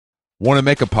Want to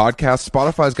make a podcast?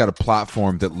 Spotify's got a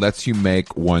platform that lets you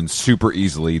make one super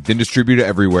easily, then distribute it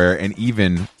everywhere, and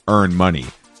even earn money.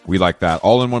 We like that.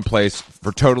 All in one place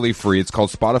for totally free. It's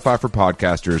called Spotify for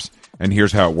Podcasters, and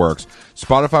here's how it works.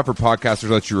 Spotify for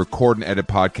Podcasters lets you record and edit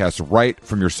podcasts right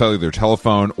from your cellular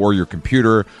telephone or your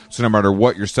computer, so no matter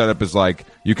what your setup is like,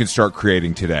 you can start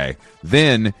creating today.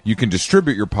 Then you can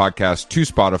distribute your podcast to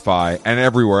Spotify and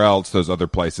everywhere else, those other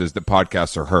places that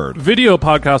podcasts are heard. Video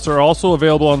podcasts are also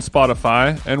available on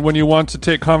Spotify, and when you want to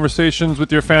take conversations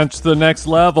with your fans to the next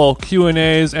level,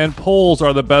 Q&As and polls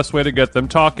are the best way to get them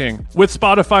talking. With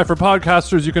Spotify for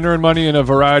Podcasters, you can earn money in a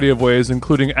variety of ways,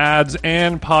 including ads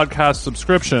and podcast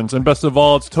subscriptions. And best of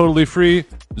all, it's totally free,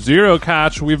 zero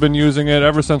catch. We've been using it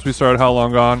ever since we started How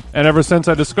Long Gone. And ever since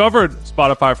I discovered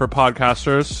Spotify for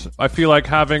Podcasters, I feel like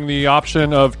having the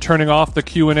option of turning off the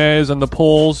Q&As and the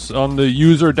polls on the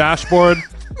user dashboard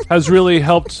has really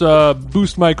helped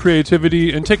boost my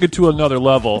creativity and take it to another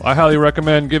level. I highly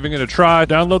recommend giving it a try.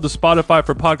 Download the Spotify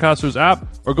for Podcasters app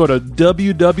or go to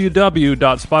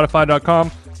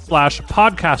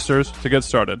www.spotify.com/podcasters to get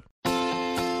started.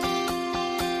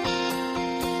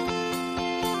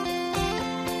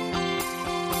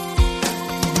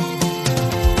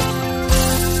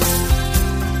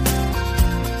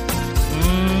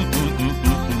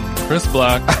 Chris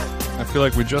Black, I feel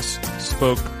like we just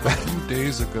spoke a few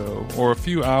days ago, or a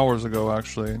few hours ago,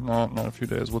 actually. Not a few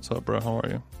days. What's up, bro? How are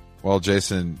you? Well,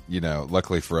 Jason,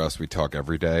 luckily for us, we talk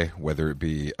every day, whether it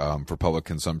be for public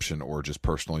consumption or just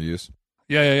personal use.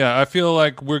 Yeah. I feel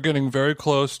like we're getting very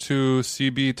close to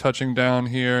CB touching down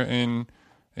here in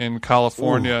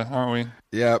California, aren't we?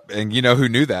 Yeah, and who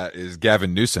knew that is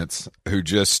Gavin Newsom, who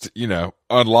just,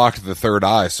 unlocked the third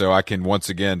eye so I can once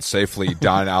again safely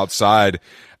dine outside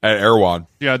at Erewhon.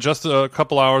 Yeah, just a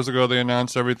couple hours ago they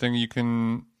announced everything. You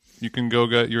can go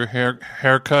get your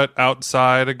haircut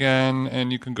outside again,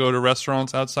 and you can go to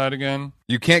restaurants outside again.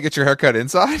 You can't get your haircut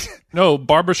inside? No,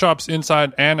 barbershops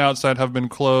inside and outside have been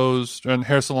closed, and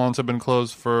hair salons have been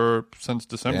closed since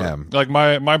December. Damn. Like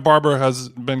my barber has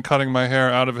been cutting my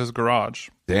hair out of his garage.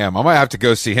 Damn, I might have to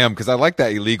go see him because I like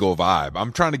that illegal vibe.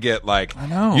 I'm trying to get I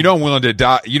know. I'm willing to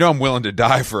die. I'm willing to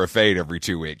die for a fade every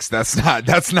 2 weeks.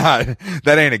 That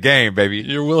ain't a game, baby.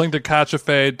 You're willing to catch a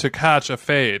fade to catch a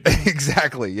fade.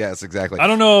 Exactly. Yes, exactly. I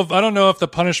don't know if the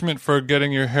punishment for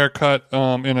getting your hair cut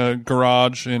in a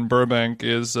garage in Burbank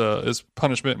is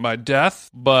punishment by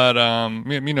death, but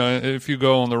if you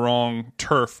go on the wrong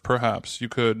turf, perhaps you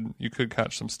could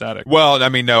catch some static. Well, I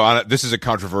mean, no, this is a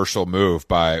controversial move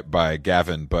by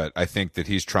Gavin, but I think that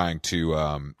he's trying to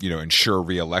ensure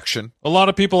re-election. A lot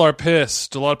of people are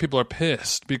pissed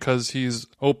because he's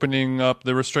opening up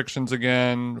the restrictions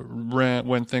again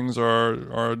when things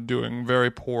are doing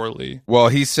very poorly. Well,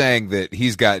 he's saying that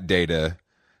he's got data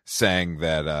saying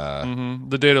that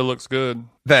the data looks good.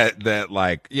 We're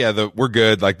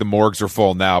good. Like the morgues are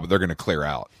full now, but they're going to clear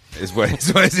out. Is what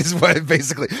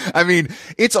basically. I mean,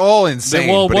 it's all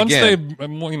insane.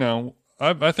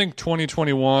 I think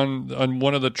 2021, and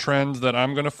one of the trends that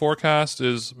I'm going to forecast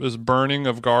is burning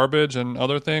of garbage and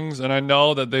other things. And I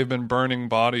know that they've been burning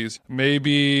bodies.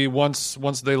 Maybe once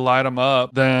they light them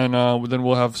up, then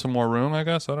we'll have some more room, I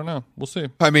guess. I don't know. We'll see.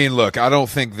 I mean, look, I don't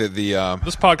think that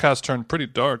this podcast turned pretty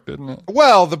dark, didn't it?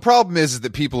 Well, the problem is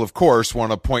that people, of course,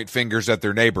 want to point fingers at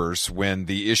their neighbors when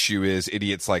the issue is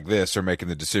idiots like this are making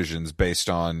the decisions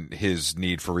based on his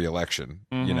need for re-election.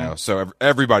 Mm-hmm. So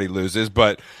everybody loses,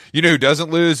 but who doesn't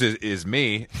lose is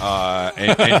me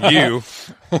and you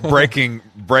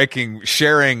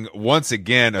sharing once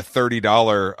again a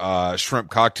 $30 shrimp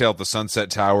cocktail at the Sunset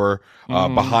Tower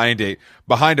behind a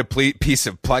piece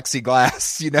of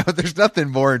plexiglass. There's nothing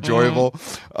more enjoyable.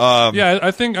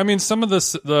 I think some of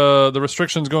the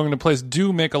restrictions going into place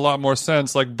do make a lot more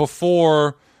sense. Like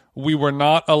before, we were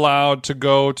not allowed to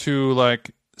go to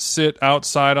sit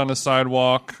outside on a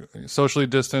sidewalk, socially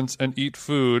distance, and eat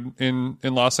food in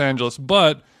Los Angeles.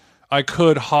 But I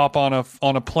could hop on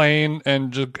a plane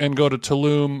and go to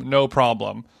Tulum, no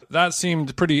problem. That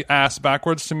seemed pretty ass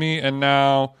backwards to me. And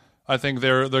now I think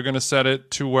they're going to set it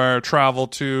to where travel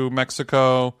to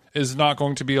Mexico is not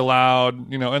going to be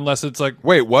allowed, unless it's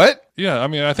Wait, what? Yeah, I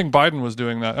mean, I think Biden was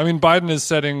doing that. I mean, Biden is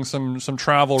setting some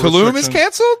travel Tulum restrictions. is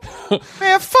canceled?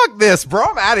 Man, fuck this, bro.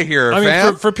 I'm out of here,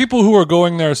 fam. For people who are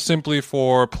going there simply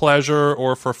for pleasure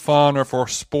or for fun or for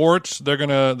sports, they're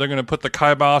gonna put the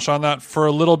kibosh on that for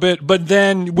a little bit. But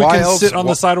then we can sit on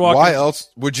the sidewalk. Why else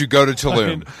would you go to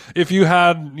Tulum? If you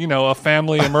had, a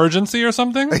family emergency or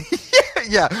something?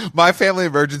 Yeah, my family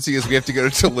emergency is we have to go to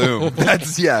Tulum.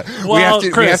 That's Well, we have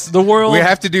to, Chris, we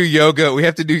have to do yoga. We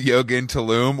have to do yoga in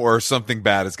Tulum, or something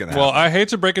bad is going to happen. Well, I hate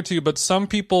to break it to you, but some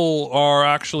people are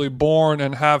actually born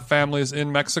and have families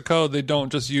in Mexico. They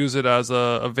don't just use it as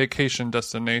a vacation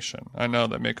destination. I know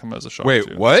that may come as a shock. Wait,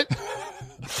 to you. what?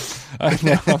 I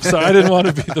know. I'm sorry. I didn't want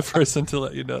to be the person to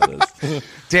let you know this.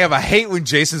 Damn, I hate when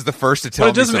Jason's the first to tell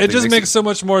But me something. it just makes so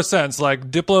much more sense.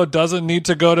 Like Diplo doesn't need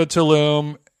to go to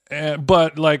Tulum,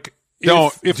 but like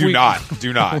do we not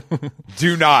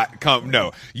come.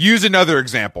 No, use another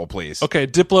example, please. Okay,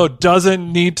 Diplo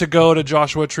doesn't need to go to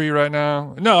Joshua Tree right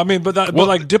now. No, I mean, but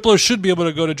like Diplo should be able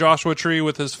to go to Joshua Tree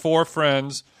with his 4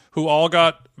 friends who all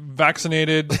got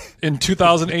vaccinated in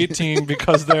 2018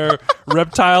 because they're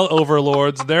reptile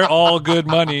overlords. They're all good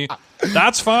money.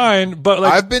 That's fine, but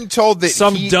like I've been told that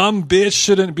some dumb bitch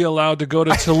shouldn't be allowed to go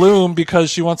to Tulum because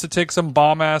she wants to take some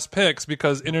bomb ass pics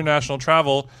because international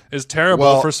travel is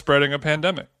terrible for spreading a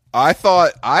pandemic. I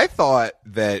thought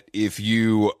that if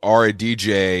you are a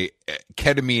DJ,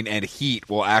 ketamine and heat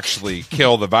will actually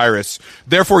kill the virus.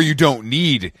 Therefore, you don't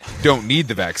need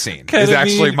the vaccine.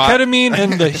 Ketamine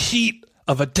and the heat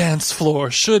of a dance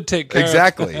floor should take care.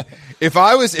 Exactly. If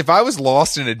I was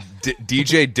lost in a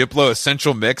DJ Diplo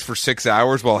essential mix for 6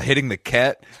 hours while hitting the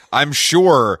ket, I'm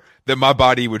sure that my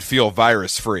body would feel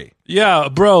virus free. Yeah,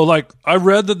 bro. Like I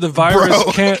read that the virus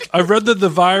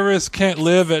can't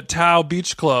live at Tao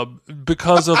Beach Club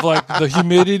because of like the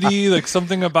humidity, like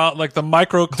something about like the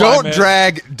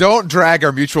microclimate. Don't drag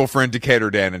our mutual friend Decatur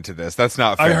Dan into this. That's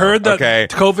not fair. I heard that okay?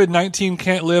 COVID-19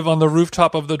 can't live on the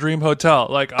rooftop of the Dream Hotel.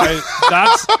 Like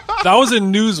that was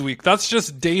in Newsweek. That's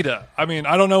just data. I mean,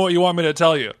 I don't know what you want me to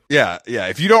tell you. Yeah.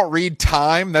 If you don't read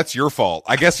Time, that's your fault.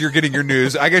 I guess you're getting your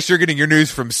news.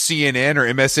 From CNN or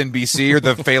MSNBC or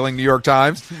the failing New York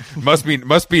Times.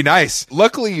 Must be nice.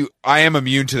 Luckily, I am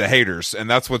immune to the haters, and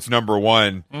that's what's number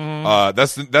one.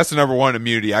 That's the number one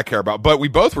immunity I care about. But we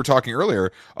both were talking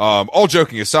earlier. All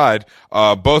joking aside,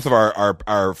 both of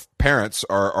our parents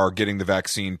are getting the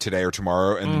vaccine today or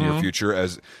tomorrow in the near future.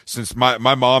 Since my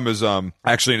mom is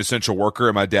actually an essential worker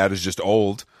and my dad is just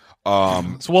old.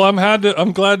 I'm glad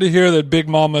to hear that Big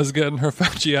Mama's getting her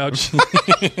Fauci ouchie.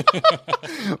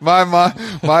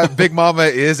 my Big Mama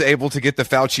is able to get the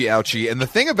Fauci ouchie, and the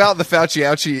thing about the Fauci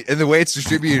ouchie and the way it's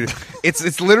distributed,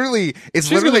 she's literally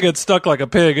gonna get stuck like a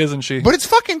pig, isn't she? But it's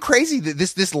fucking crazy that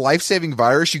this life-saving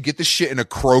virus, you get this shit in a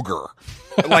Kroger.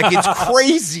 Like, it's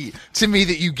crazy to me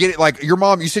that you get it. Like your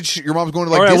mom, you said your mom's going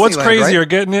to like All right, Disneyland, what's crazier, right?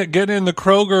 getting it in the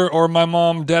Kroger or my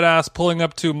mom dead ass pulling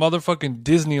up to motherfucking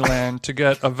Disneyland to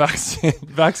get a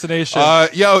vaccination?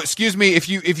 Excuse me, if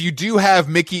you do have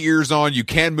Mickey ears on, you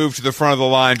can move to the front of the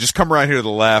line. Just come around here to the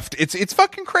left. It's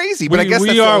fucking crazy. But I guess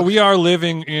we are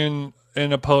living in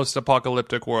a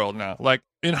post-apocalyptic world now. Like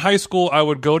in high school, I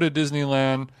would go to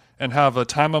Disneyland and have a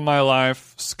time of my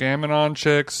life, scamming on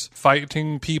chicks,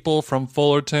 fighting people from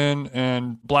Fullerton,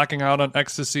 and blacking out on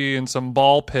ecstasy in some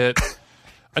ball pit.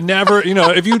 I never,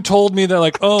 if you told me that,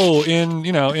 like, in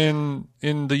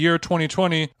the year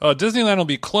 2020, Disneyland will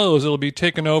be closed, it'll be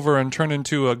taken over and turned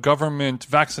into a government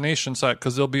vaccination site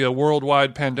because there'll be a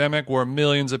worldwide pandemic where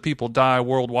millions of people die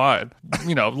worldwide.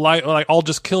 Like I'll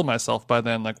just kill myself by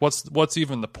then. Like, what's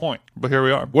even the point? But here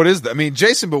we are.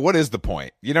 Jason, but what is the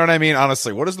point? You know what I mean?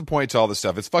 Honestly, what is the point to all this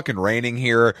stuff? It's fucking raining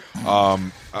here. I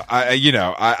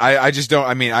just don't.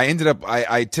 I mean, I ended up.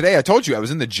 Today I told you I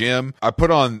was in the gym. I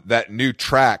put on that new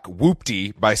track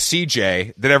 "Whoopty" by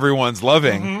CJ that everyone's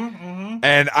loving.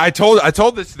 And I told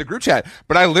this to the group chat,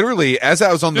 but I literally, as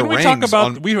I was on the rings, I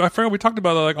forgot we talked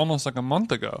about it like almost like a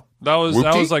month ago. That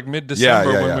was like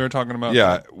mid-December when we were talking about.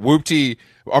 Yeah, Whoopty.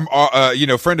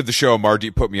 Friend of the show,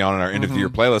 Mardeep, put me on our end of the year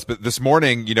playlist. But this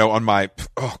morning, on my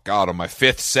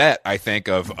fifth set, I think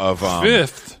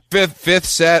fifth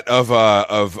set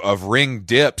of ring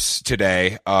dips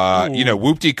today.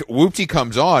 Whoopty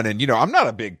comes on, and I'm not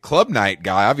a big club night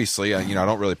guy. Obviously, I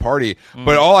don't really party.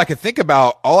 But all I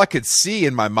could see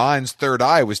in my mind's third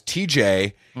eye was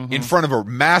TJ in front of a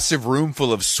massive room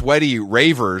full of sweaty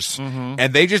ravers,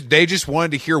 and they just wanted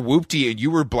to hear Whoopty, and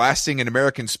you were blasting an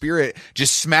American Spirit,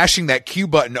 just smashing that Q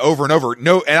button over and over.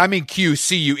 No, and I mean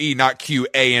QCUE, not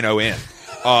QANON.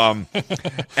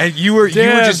 And you were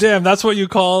just that's what you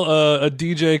call a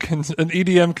DJ, an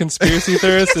EDM conspiracy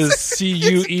theorist is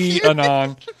CUE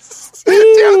anon.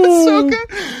 It's so good.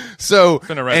 So,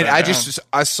 and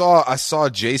I saw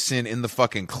Jason in the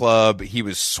fucking club. He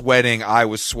was sweating. I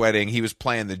was sweating. He was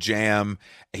playing the jam.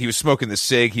 He was smoking the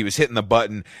cig. He was hitting the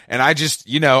button. And I just,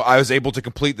 I was able to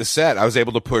complete the set. I was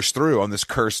able to push through on this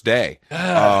cursed day.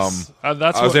 Yes.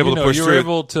 That's I was able to push you through. were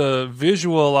able to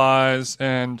visualize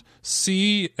and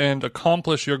see and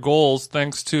accomplish your goals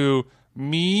thanks to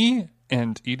me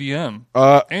and EDM,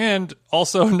 and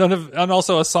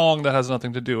also a song that has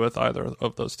nothing to do with either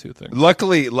of those two things.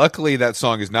 Luckily, that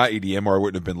song is not EDM, or I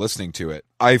wouldn't have been listening to it.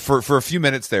 For a few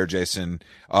minutes there, Jason,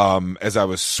 as I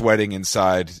was sweating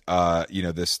inside,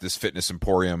 this fitness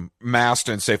emporium, masked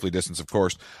and safely distanced, of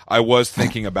course, I was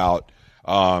thinking about,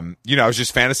 I was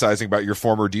just fantasizing about your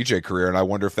former DJ career, and I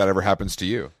wonder if that ever happens to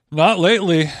you. Not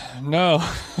lately, no.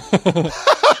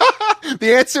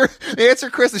 The answer,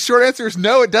 Chris, the short answer is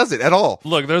no, it doesn't at all.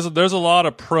 Look, there's a lot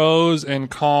of pros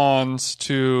and cons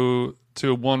to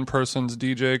one person's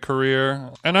DJ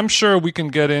career, and I'm sure we can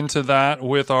get into that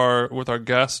with our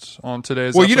guest on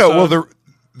today's episode.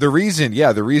 The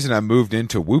reason I moved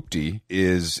into Whoopty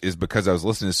is because I was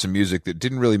listening to some music that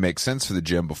didn't really make sense for the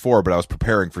gym before, but I was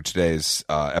preparing for today's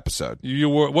episode.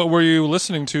 What were you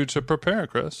listening to prepare,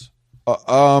 Chris?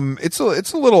 It's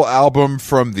a little album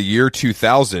from the year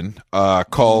 2000,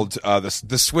 called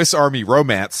the Swiss Army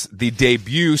Romance, the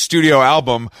debut studio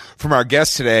album from our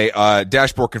guest today,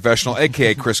 Dashboard Confessional,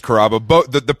 aka Chris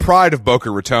Carrabba, the pride of Boca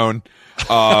Raton.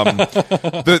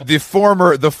 The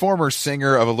former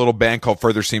singer of a little band called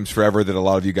Further Seems Forever that a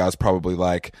lot of you guys probably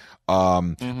like.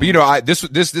 But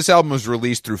this album was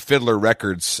released through Fiddler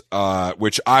Records,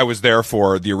 which I was there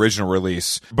for the original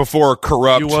release before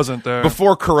Corrupt. You wasn't there.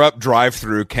 Before Corrupt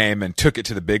Drive-Thru came and took it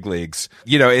to the big leagues.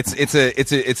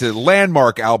 It's a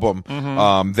landmark album,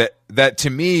 that to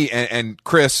me and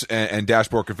Chris and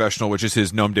Dashboard Confessional, which is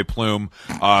his nom de plume,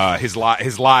 his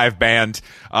live band.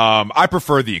 I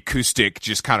prefer the acoustic,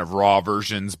 just kind of raw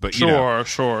versions, but sure.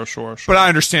 But I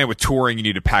understand with touring, you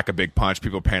need to pack a big punch.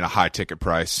 People are paying a high ticket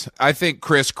price. I think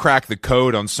Chris cracked the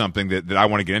code on something that I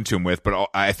want to get into him with, but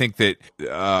I think that,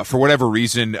 for whatever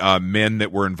reason, men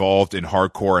that were involved in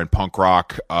hardcore and punk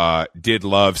rock, did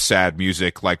love sad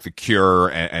music like The Cure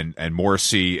and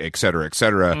Morrissey, et cetera, et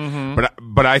cetera.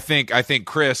 But I think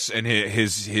Chris and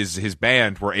his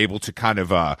band were able to kind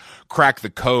of crack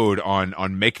the code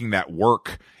on making that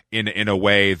work in a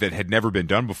way that had never been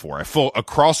done before. A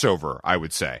crossover, I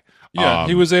would say. Yeah,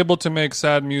 he was able to make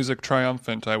sad music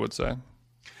triumphant, I would say.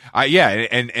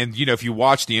 And if you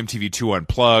watch the MTV2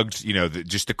 Unplugged,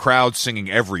 just the crowd singing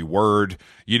every word,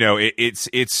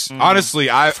 it's honestly,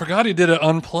 I forgot he did it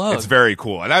unplugged. It's very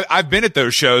cool. And I've been at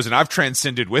those shows and I've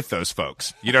transcended with those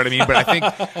folks. You know what I mean?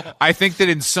 But I think that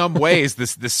in some ways,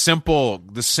 the simple,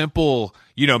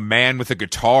 man with a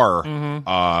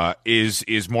guitar,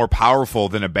 is more powerful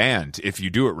than a band if you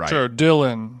do it right. Sure.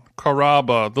 Dylan,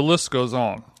 Carrabba, the list goes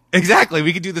on. Exactly.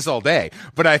 We could do this all day,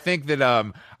 but I think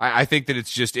that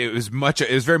it's just it was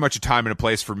very much a time and a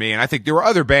place for me, and I think there were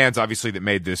other bands obviously that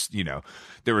made this.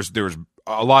 There was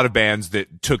a lot of bands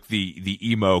that took the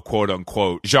emo quote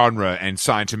unquote genre and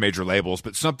signed to major labels,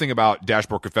 but something about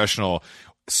Dashboard Confessional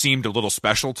seemed a little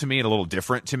special to me and a little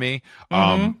different to me,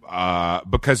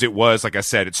 because it was, like I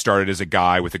said, it started as a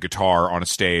guy with a guitar on a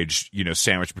stage,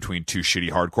 sandwiched between two shitty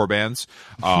hardcore bands,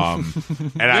 and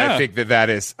yeah. I think that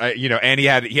is, and he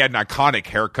had an iconic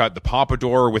haircut, the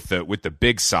pompadour with the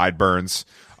big sideburns.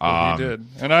 He did,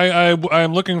 and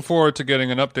I'm looking forward to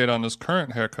getting an update on his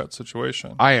current haircut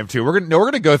situation. I am too. We're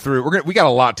gonna go through. We got a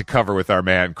lot to cover with our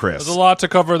man Chris. There's a lot to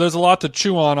cover. There's a lot to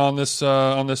chew on this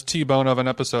T-bone of an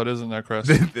episode, isn't there, Chris?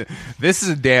 This is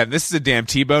a damn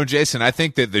T-bone, Jason. I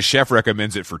think that the chef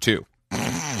recommends it for two.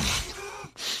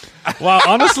 Wow,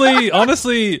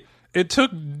 honestly, it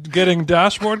took getting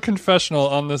Dashboard Confessional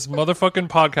on this motherfucking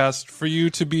podcast for you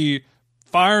to be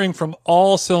firing from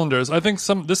all cylinders. I think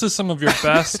this is some of your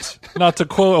best, not to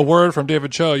quote a word from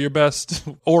David Cho, your best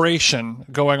oration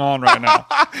going on right now.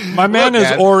 My man is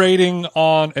orating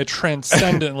on a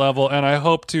transcendent level, and I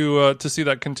hope to see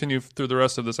that continue through the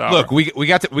rest of this hour. Look, we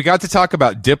got to talk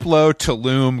about Diplo,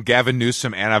 Tulum, Gavin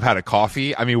Newsom, and I've had a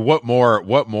coffee. I mean, what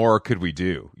more could we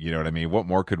do? You know what I mean? What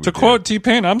more could we do? To quote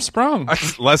T-Pain, I'm sprung.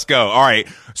 Let's go. All right.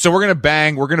 So we're gonna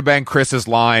bang Chris's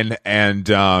line, and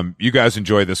you guys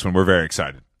enjoy this one. We're very excited.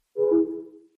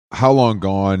 How Long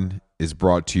Gone is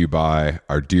brought to you by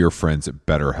our dear friends at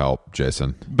BetterHelp,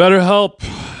 Jason. BetterHelp,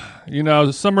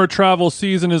 summer travel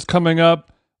season is coming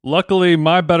up. Luckily,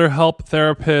 my BetterHelp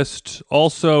therapist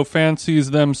also fancies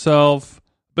themselves a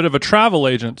bit of a travel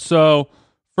agent. So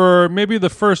for maybe the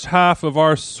first half of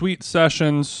our sweet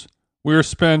sessions, we were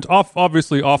spent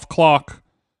obviously off clock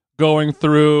going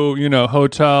through,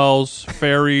 hotels,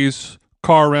 ferries,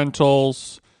 car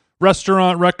rentals,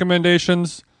 restaurant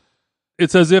recommendations.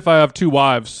 It's as if I have two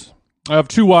wives. I have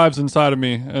two wives inside of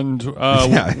me, and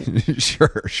yeah,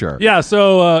 sure. Yeah,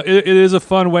 so it is a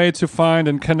fun way to find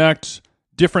and connect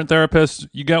different therapists.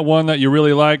 You get one that you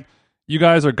really like. You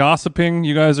guys are gossiping.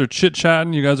 You guys are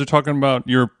chit-chatting. You guys are talking about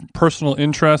your personal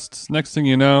interests. Next thing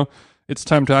you know, it's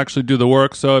time to actually do the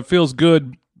work. So it feels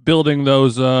good building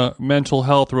those mental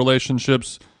health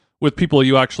relationships with people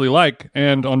you actually like.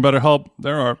 And on BetterHelp,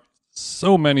 there are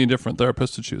so many different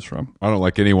therapists to choose from. I don't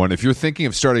like anyone. If you're thinking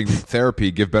of starting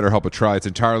therapy, give BetterHelp a try. It's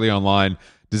entirely online,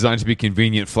 designed to be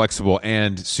convenient, flexible,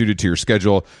 and suited to your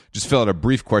schedule. Just fill out a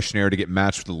brief questionnaire to get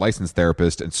matched with a licensed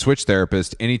therapist and switch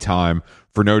therapist anytime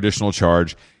for no additional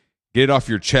charge. Get it off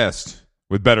your chest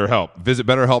with BetterHelp. Visit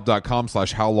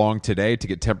BetterHelp.com/howlong today to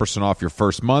get 10% off your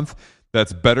first month.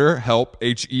 That's BetterHelp,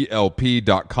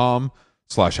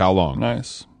 HELP.com/howlong.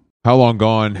 Nice. How Long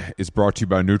Gone is brought to you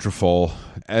by Nutrafol.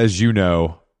 As you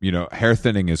know, hair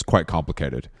thinning is quite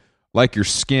complicated. Like your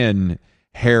skin,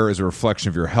 hair is a reflection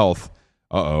of your health.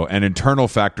 And internal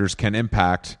factors can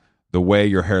impact the way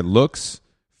your hair looks,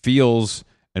 feels,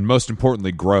 and most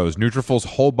importantly, grows. Nutrafol's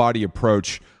whole body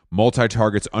approach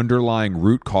multi-targets underlying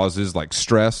root causes like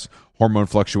stress, hormone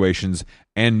fluctuations,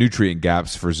 and nutrient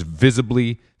gaps for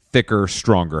visibly thicker,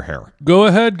 stronger hair. Go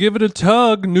ahead, give it a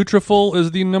tug. Nutrafol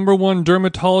is the #1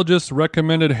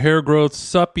 dermatologist-recommended hair growth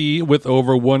suppy with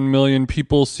over 1 million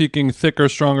people seeking thicker,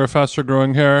 stronger,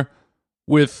 faster-growing hair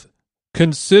with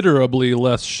considerably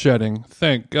less shedding.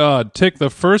 Thank God. Take the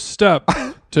first step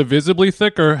to visibly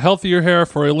thicker, healthier hair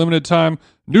for a limited time.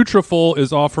 Nutrafol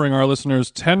is offering our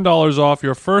listeners $10 off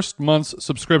your first month's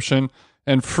subscription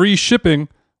and free shipping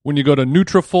when you go to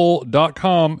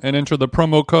Nutrafol.com and enter the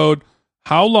promo code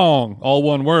HOWLONG, all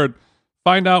one word.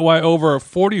 Find out why over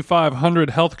 4,500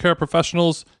 healthcare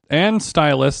professionals and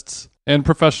stylists and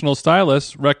professional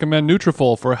stylists recommend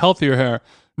Nutrafol for healthier hair.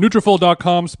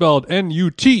 Nutrafol.com, spelled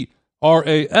Nutrafol.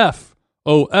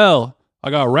 I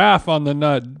got RAF on the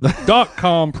nut.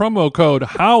 .com, promo code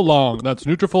HOWLONG. That's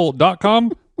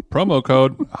Nutrafol.com, promo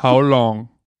code HOWLONG.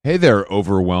 Hey there,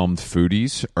 overwhelmed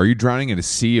foodies. Are you drowning in a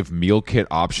sea of meal kit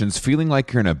options, feeling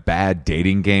like you're in a bad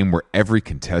dating game where every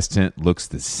contestant looks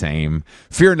the same?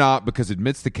 Fear not, because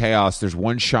amidst the chaos, there's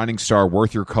one shining star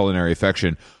worth your culinary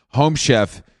affection. Home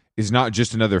Chef is not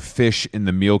just another fish in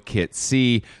the meal kit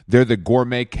sea. They're the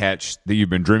gourmet catch that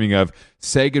you've been dreaming of.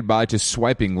 Say goodbye to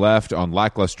swiping left on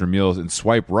lackluster meals and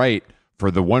swipe right for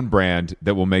the one brand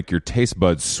that will make your taste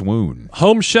buds swoon.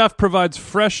 Home Chef provides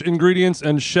fresh ingredients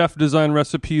and chef-design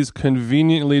recipes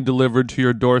conveniently delivered to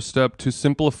your doorstep to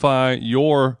simplify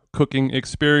your cooking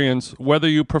experience. Whether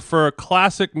you prefer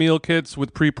classic meal kits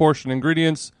with pre-portioned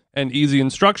ingredients and easy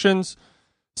instructions,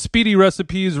 speedy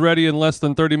recipes ready in less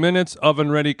than 30 minutes,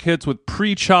 oven-ready kits with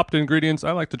pre-chopped ingredients,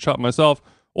 I like to chop myself,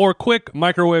 or quick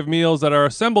microwave meals that are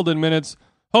assembled in minutes,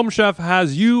 Home Chef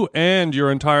has you and your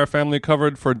entire family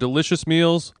covered for delicious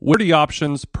meals, witty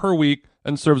options per week,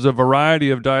 and serves a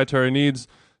variety of dietary needs,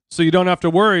 so you don't have to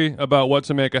worry about what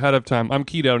to make ahead of time. I'm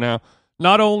keto now.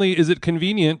 Not only is it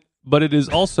convenient, but it is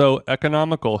also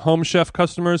economical. Home Chef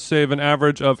customers save an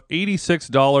average of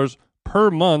 $86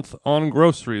 per month on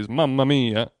groceries. Mamma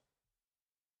mia.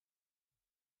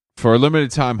 For a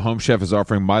limited time, Home Chef is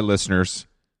offering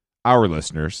our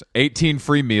listeners, 18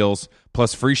 free meals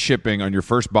plus free shipping on your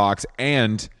first box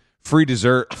and free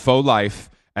dessert for life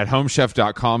at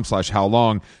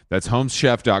homechef.com/howlong. That's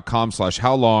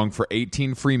homechef.com/howlong for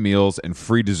 18 free meals and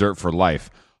free dessert for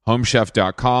life.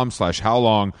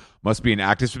 Homechef.com/howlong. Must be an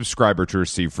active subscriber to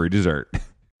receive free dessert.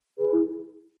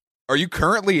 Are you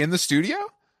currently in the studio?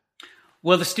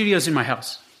 Well, the studio's in my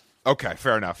house. Okay,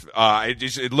 fair enough. I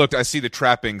see the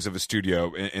trappings of a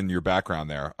studio in your background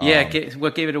there. Yeah,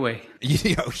 what gave it away?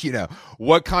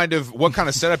 What kind of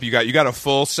setup you got? You got a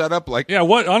full setup, like? Yeah.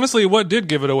 What did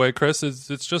give it away, Chris?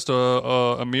 It's just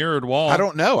a mirrored wall. I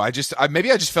don't know.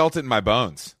 Maybe I just felt it in my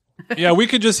bones. Yeah, we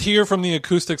could just hear from the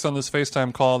acoustics on this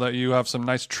FaceTime call that you have some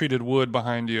nice treated wood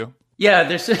behind you. Yeah,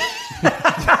 there's.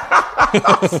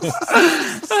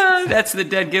 That's the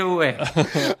dead giveaway.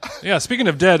 Yeah, speaking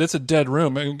of dead, it's a dead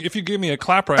room. If you give me a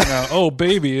clap right now, oh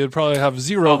baby, it'd probably have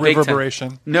zero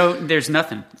reverberation. No, there's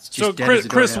nothing. It's just so, dead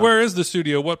Chris, where is the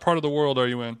studio? What part of the world are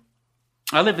you in?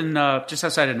 I live in just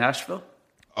outside of Nashville.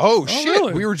 Oh shit!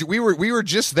 Really? We were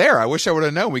just there. I wish I would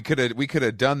have known. We could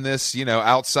have done this,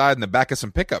 outside in the back of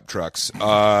some pickup trucks.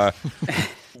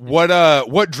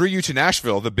 What drew you to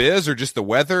Nashville? The biz or just the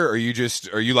weather? Or are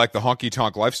you like the honky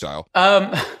tonk lifestyle?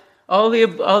 All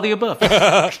the above.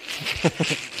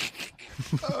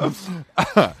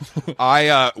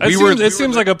 It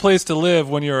seems like a place to live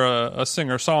when you're a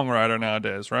singer-songwriter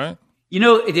nowadays, right?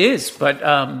 It is, but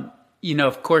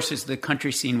of course, is the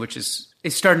country scene, which is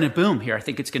starting to boom here. I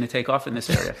think it's going to take off in this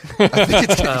area.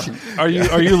 Are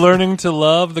you learning to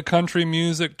love the country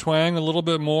music twang a little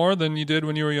bit more than you did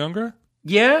when you were younger?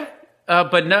 Yeah,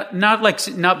 but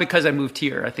not because I moved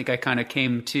here. I think I kind of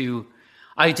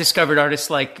I discovered artists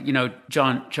like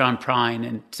John Prine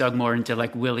and Doug Moore into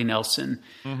like Willie Nelson.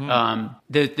 Mm-hmm.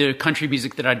 The country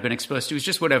music that I'd been exposed to was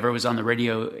just whatever was on the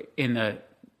radio in the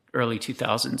early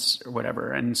 2000s or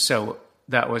whatever, and so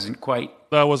that wasn't quite.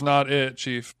 That was not it,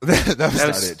 Chief. that was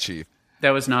not it, Chief.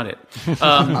 That was not it.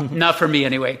 Not for me,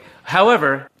 anyway.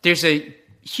 However, there's a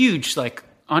huge like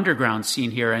underground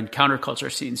scene here and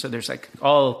counterculture scene. So there's like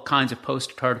all kinds of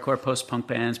post-hardcore, post-punk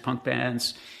bands,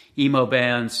 emo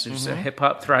bands. There's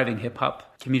a thriving hip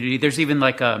hop community. There's even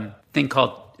like a thing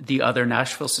called the Other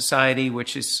Nashville Society,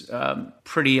 which is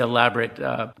pretty elaborate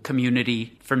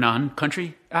community for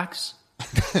non-country acts.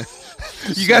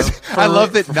 You guys, I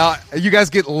love that you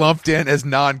guys get lumped in as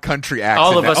non-country acts.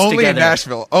 All of us only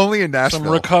together. Only in Nashville.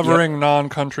 Some recovering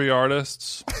non-country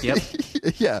artists. Yep.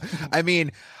 Yeah. I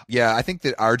mean, yeah, I think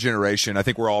that our generation, I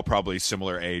think we're all probably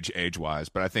similar age-wise,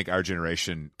 but I think our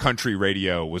generation, country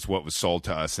radio was what was sold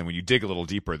to us. And when you dig a little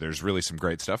deeper, there's really some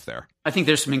great stuff there. I think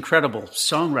there's some incredible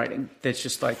songwriting that's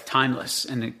just like timeless,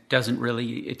 and it doesn't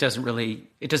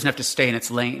have to stay in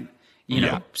its lane.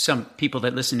 Some people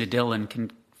that listen to Dylan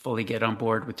can fully get on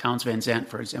board with Townes Van Zandt,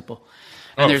 for example.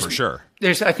 And for sure.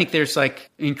 I think there's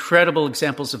like incredible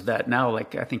examples of that now.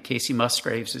 Like I think Casey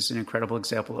Musgraves is an incredible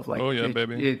example of like, oh yeah,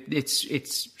 baby.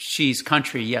 She's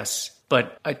country, yes,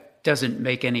 but it doesn't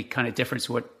make any kind of difference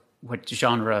what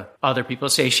genre other people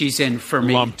say she's in for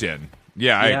me. Lumped in.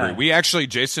 Yeah, I agree. We actually,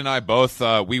 Jason and I both,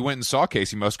 we went and saw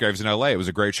Casey Musgraves in L.A. It was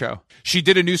a great show. She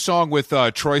did a new song with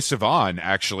Troye Sivan,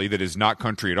 actually, that is not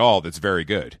country at all. That's very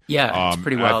good. Yeah, it's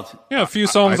pretty wild. A few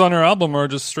songs on her album are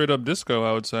just straight up disco,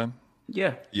 I would say.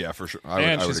 Yeah. Yeah, for sure.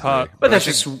 I would she's agree. Hot. But that's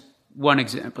just one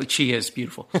example. She is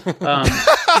beautiful.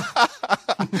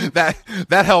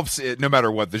 That helps no matter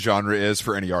what the genre is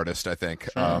for any artist, I think.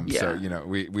 Yeah. So,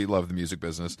 we love the music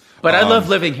business. But I love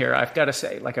living here, I've got to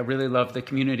say. Like, I really love the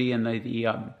community and the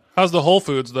how's the Whole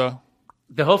Foods, though?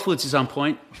 The Whole Foods is on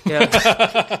point. Yeah.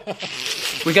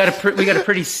 we got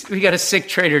a sick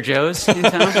Trader Joe's in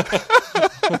town.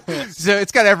 So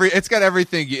it's got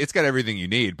everything you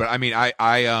need. But I mean, I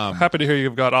happy to hear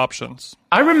you've got options.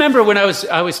 I remember when I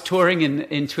was touring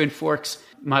in Twin Forks,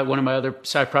 one of my other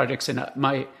side projects, and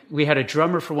we had a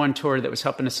drummer for one tour that was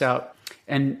helping us out,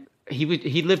 and he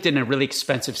lived in a really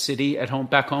expensive city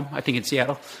back home, I think in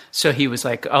Seattle. So he was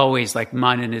like always like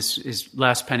mining his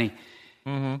last penny.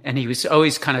 Mm-hmm. And he was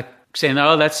always kind of saying,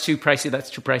 "Oh, that's too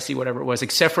pricey," whatever it was,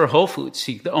 except for Whole Foods.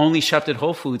 He only shopped at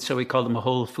Whole Foods, so we called him a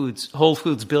Whole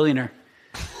Foods billionaire.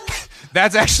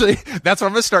 That's what I'm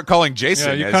going to start calling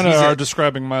Jason. Yeah, you kind of are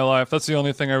describing my life. That's the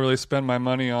only thing I really spend my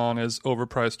money on is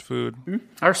overpriced food. Mm-hmm.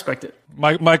 I respect it.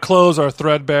 My clothes are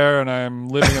threadbare, and I'm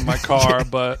living in my car,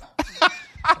 but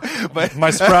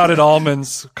my sprouted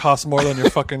almonds cost more than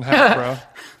your fucking hat, bro.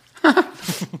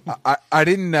 I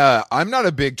didn't. I'm not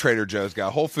a big Trader Joe's guy.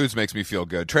 Whole Foods makes me feel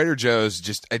good. Trader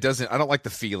Joe's I don't like the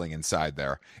feeling inside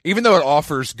there. Even though it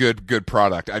offers good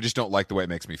product, I just don't like the way it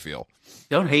makes me feel.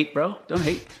 Don't hate, bro. Don't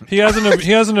hate. He has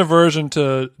an aversion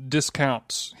to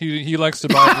discounts. He likes to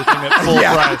buy everything at full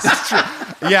price. That's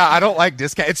true. Yeah, I don't like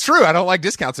discounts. It's true. I don't like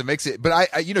discounts. It makes it.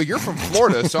 But you're from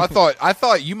Florida, so I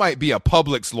thought you might be a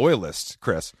Publix loyalist,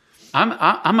 Chris.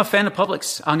 I'm a fan of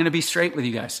Publix. I'm going to be straight with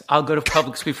you guys. I'll go to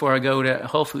Publix before I go to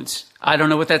Whole Foods. I don't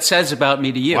know what that says about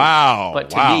me to you. Wow. But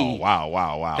to me,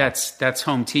 wow. That's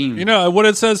home team. What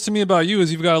it says to me about you is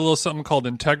you've got a little something called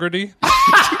integrity.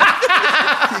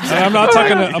 And I'm not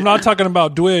talking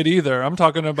about DWID either. I'm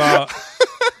talking about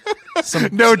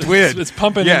no DWID. It's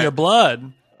pumping in your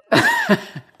blood. I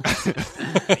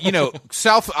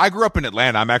grew up in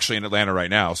Atlanta. I'm actually in Atlanta right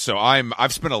now. So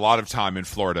I've spent a lot of time in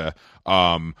Florida.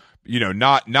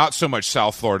 Not so much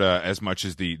South Florida as much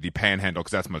as the Panhandle,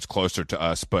 because that's much closer to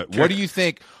us. But what do you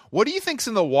think? What do you think's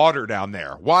in the water down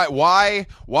there? Why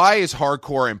is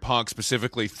hardcore and punk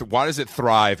specifically? Why does it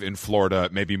thrive in Florida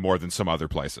maybe more than some other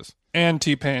places? And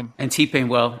T-Pain.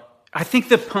 Well, I think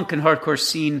the punk and hardcore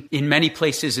scene in many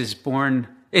places is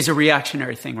a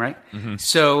reactionary thing, right? Mm-hmm.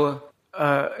 So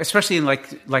especially in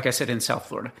like I said in South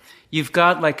Florida, you've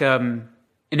got like an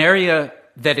area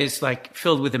that is like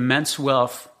filled with immense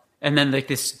wealth, and then like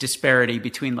this disparity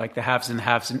between like the haves and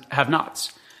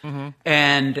have-nots. Mm-hmm.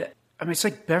 And I mean, it's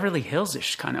like Beverly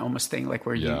Hills-ish kind of almost thing, like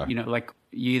where you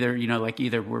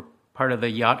either we're part part of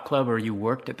the yacht club or you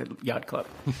worked at the yacht club.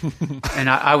 And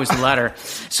I was the latter.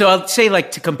 So I'll say, like,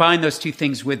 to combine those two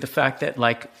things with the fact that,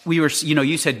 like, we were,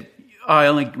 you said, oh, I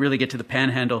only really get to the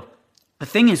Panhandle. The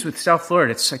thing is, with South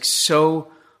Florida, it's like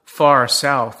so far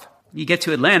south. You get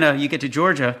to Atlanta, you get to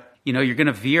Georgia, you're going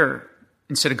to veer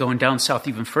instead of going down south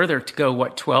even further to go,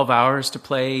 12 hours to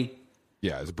play.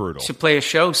 Yeah, it's brutal. To play a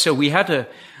show. So we had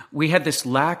this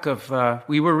lack of,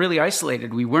 we were really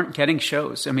isolated. We weren't getting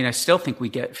shows. I mean, I still think we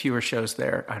get fewer shows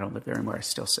there. I don't live there anymore.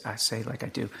 I say like I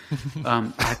do.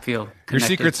 I feel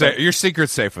connected. Your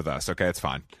secret's safe with us. Okay, it's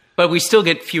fine. But we still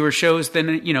get fewer shows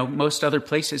than, most other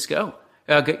places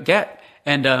get.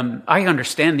 And I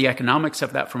understand the economics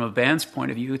of that from a band's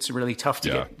point of view. It's really tough to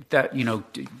get that,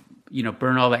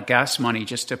 burn all that gas money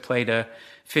just to play to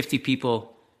 50 people,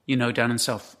 down in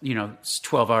South, it's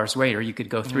 12 hours away, or you could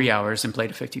go 3 hours and play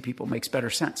to 50 people. Makes better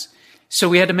sense. So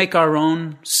we had to make our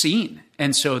own scene.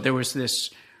 And so there was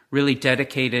this really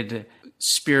dedicated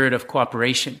spirit of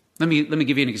cooperation. Let me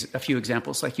give you a few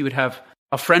examples. Like, you would have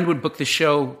a friend would book the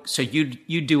show, so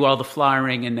you'd do all the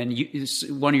flyering, and then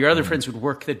one of your other friends would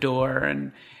work the door,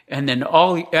 and then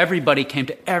everybody came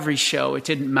to every show. It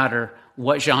didn't matter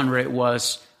what genre it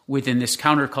was within this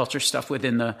counterculture stuff,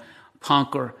 within the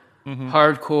punk or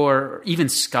hardcore, or even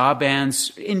ska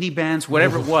bands, indie bands,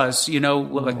 whatever it was,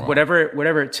 like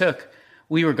whatever it took.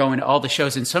 We were going to all the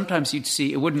shows, and sometimes you'd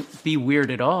see, it wouldn't be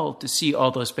weird at all to see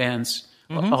all those bands,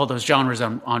 all those genres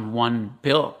on one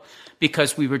bill.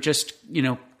 Because we were just,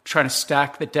 trying to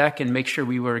stack the deck and make sure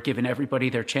we were giving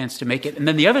everybody their chance to make it. And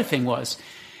then the other thing was,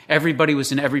 everybody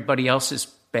was in everybody else's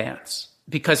bands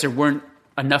because there weren't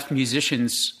enough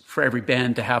musicians for every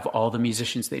band to have all the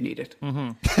musicians they needed.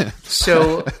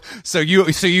 So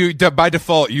you by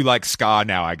default, you like ska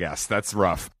now, I guess. That's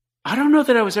rough. I don't know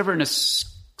that I was ever in a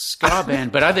ska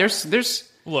band, but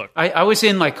there's. Look, I was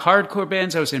in like hardcore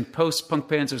bands. I was in post-punk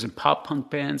bands. I was in pop-punk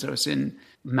bands. I was in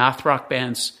math rock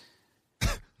bands.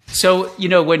 So,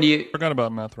 when you... Forgot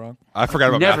about math rock. I forgot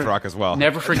about math rock as well.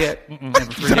 Never forget. Never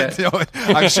forget.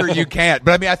 I'm sure you can't.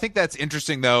 But I mean, I think that's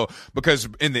interesting, though, because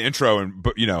in the intro,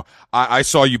 I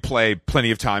saw you play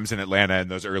plenty of times in Atlanta in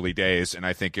those early days, and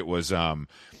I think it was...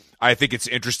 I think it's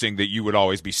interesting that you would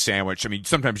always be sandwiched. I mean,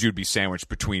 sometimes you'd be sandwiched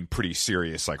between pretty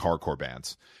serious, like, hardcore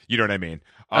bands. You know what I mean?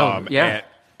 Yeah.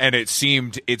 And it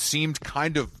seemed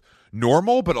kind of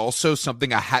normal, but also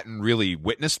something I hadn't really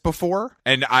witnessed before.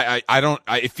 And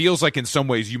it feels like in some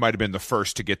ways you might have been the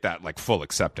first to get that, like, full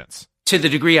acceptance. To the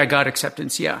degree I got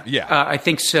acceptance, yeah. Yeah. I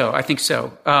think so.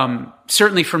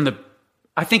 Certainly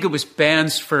I think it was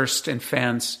bands first and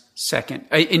fans second,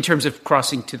 in terms of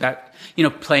crossing to that,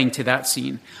 playing to that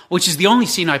scene, which is the only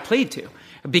scene I played to,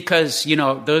 because,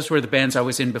 those were the bands I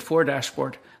was in before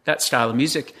Dashboard, that style of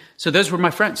music. So those were my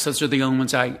friends. Those are the only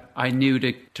ones I knew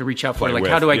to reach out for. Like,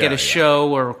 how do I get a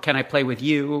show, or can I play with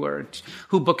you, or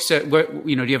who books do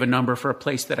you have a number for a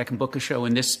place that I can book a show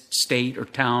in this state or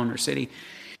town or city?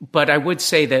 But I would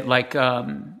say that, like,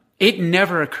 it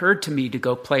never occurred to me to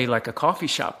go play like a coffee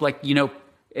shop. Like,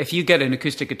 if you get an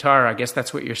acoustic guitar, I guess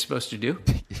that's what you're supposed to do.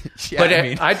 Yeah,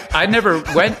 but I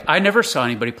never saw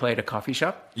anybody play at a coffee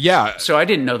shop. Yeah. So I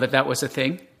didn't know that was a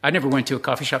thing. I never went to a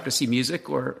coffee shop to see music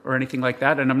or anything like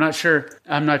that. And I'm not sure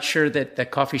that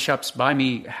coffee shops by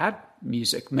me had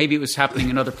music. Maybe it was happening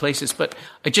in other places, but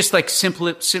I just like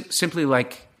simply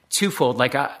like twofold.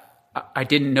 Like I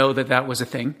didn't know that was a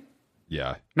thing.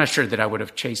 Yeah. I'm not sure that I would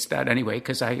have chased that anyway,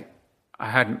 because I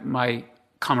had my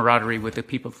camaraderie with the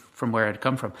people from where I'd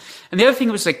come from. And the other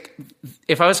thing was, like,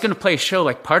 if I was going to play a show,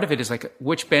 like, part of it is like,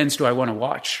 which bands do I want to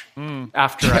watch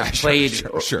after I've played,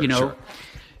 sure.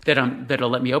 That'll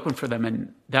let me open for them.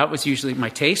 And that was usually, my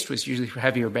taste was usually for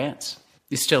heavier bands.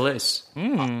 It still is.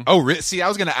 Oh, see, I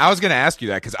was gonna ask you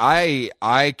that, because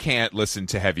I can't listen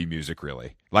to heavy music,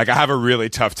 really. Like, I have a really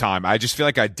tough time. I just feel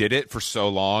like I did it for so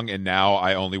long, and now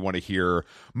I only want to hear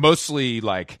mostly,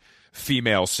 like,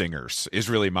 female singers is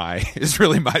really my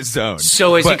zone.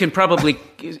 So you can probably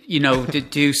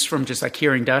deduce from just like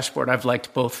hearing Dashboard, I've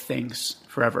liked both things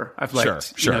forever. I've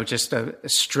liked just a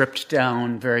stripped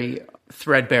down, very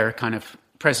threadbare kind of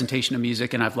presentation of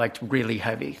music, and I've liked really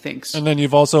heavy things. And then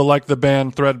you've also liked the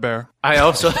band Threadbare. I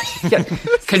also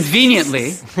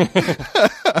conveniently.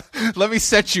 Let me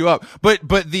set you up. But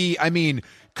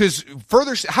because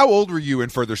how old were you in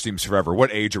Further Seems Forever? What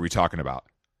age are we talking about?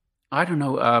 I don't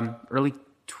know, early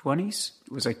 20s?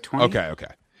 It was like 20. Okay.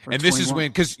 And this 21. Is when,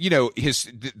 because,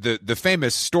 the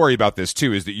famous story about this,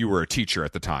 too, is that you were a teacher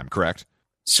at the time, correct?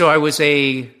 So I was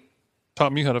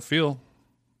taught me how to feel.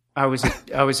 I was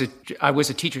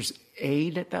a teacher's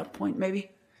aide at that point,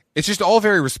 maybe. It's just all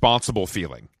very responsible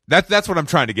feeling. That's what I'm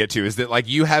trying to get to, is that like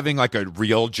you having like a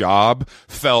real job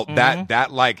felt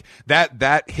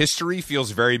that history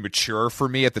feels very mature for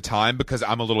me at the time, because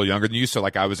I'm a little younger than you. So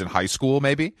like I was in high school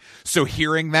maybe. So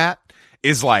hearing that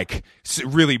is like, it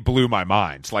really blew my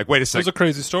mind. Like, wait a second. It was a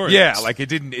crazy story. Yeah. Like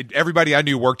everybody I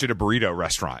knew worked at a burrito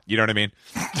restaurant. You know what I mean?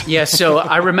 Yeah. So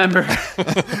I remember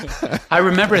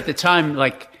at the time,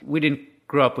 like we didn't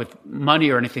grow up with money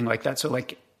or anything like that. So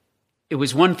like, it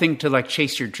was one thing to like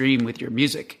chase your dream with your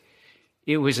music.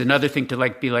 It was another thing to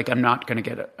like be like, I'm not going to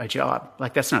get a job.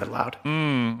 Like that's not allowed.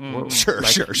 Sure.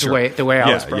 The way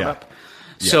I was brought up.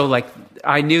 Yeah. So like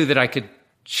I knew that I could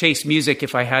chase music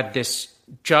if I had this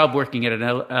job working at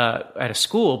a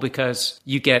school, because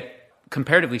you get,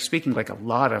 comparatively speaking, like a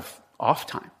lot of off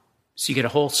time. So you get a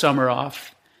whole summer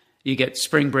off. You get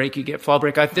spring break. You get fall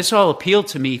break. This all appealed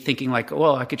to me, thinking like,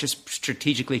 well, I could just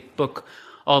strategically book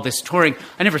all this touring.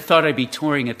 I never thought I'd be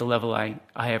touring at the level I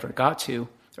ever got to,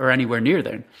 or anywhere near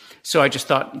then. So I just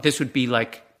thought this would be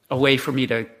like a way for me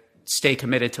to stay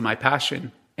committed to my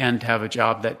passion and have a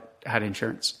job that had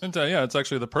insurance. And it's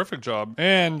actually the perfect job.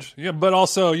 And but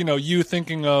also, you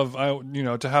thinking of,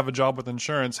 to have a job with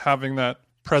insurance, having that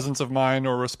presence of mind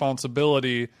or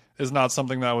responsibility is not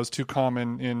something that was too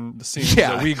common in the scenes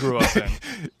that we grew up in.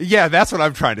 Yeah, that's what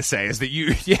I'm trying to say, is that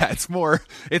it's more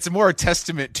a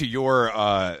testament to your,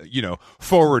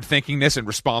 forward thinkingness and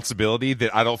responsibility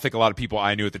that I don't think a lot of people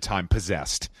I knew at the time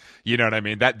possessed. You know what I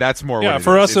mean? That's more. Yeah, what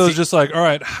for us, it was just like, all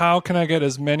right, how can I get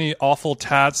as many awful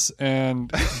tats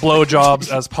and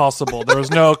blowjobs as possible? There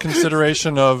was no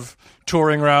consideration of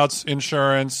touring routes,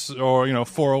 insurance, or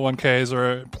 401ks,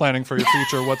 or planning for your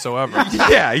future whatsoever.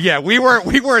 Yeah, we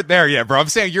weren't there yet, bro. I'm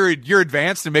saying you're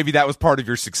advanced, and maybe that was part of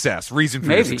your reason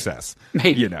for your success.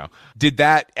 Maybe. Did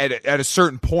that at a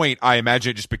certain point? I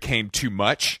imagine it just became too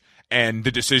much, and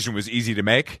the decision was easy to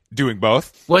make. Doing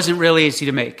both wasn't really easy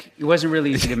to make. It wasn't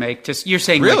really easy to make. You're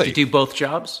saying really? Like to do both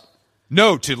jobs?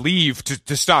 No, to leave,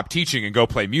 to stop teaching and go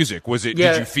play music. Was it?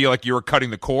 Yeah. Did you feel like you were cutting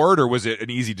the cord, or was it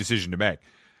an easy decision to make?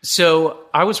 So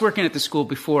I was working at the school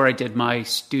before I did my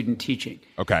student teaching.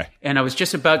 Okay. And I was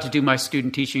just about to do my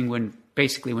student teaching when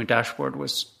Dashboard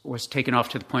was taken off,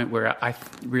 to the point where I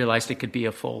realized it could be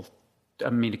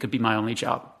it could be my only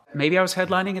job. Maybe I was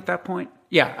headlining at that point.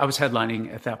 Yeah, I was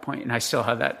headlining at that point, and I still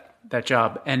had that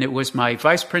job. And it was my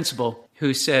vice principal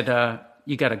who said,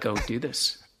 you got to go do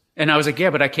this. And I was like,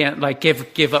 yeah, but I can't like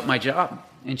give up my job.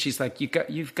 And she's like,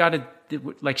 you've got to,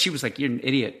 like, she was like, you're an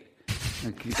idiot.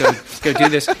 Go do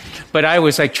this. But I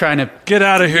was like trying to get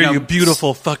out of here, you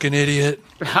beautiful fucking idiot.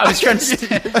 I was trying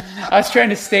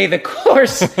to stay the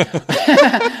course.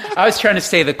 I was trying to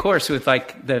stay the course with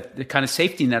like the kind of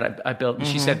safety net I built. And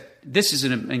she said, this is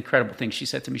an incredible thing. She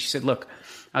said to me, she said, look,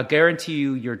 I'll guarantee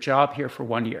you your job here for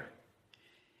 1 year.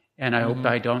 And I hope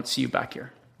I don't see you back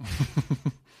here.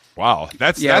 Wow,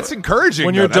 that's encouraging.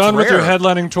 When you're done with your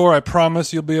headlining tour, I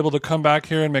promise you'll be able to come back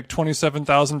here and make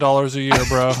 $27,000 a year,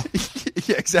 bro.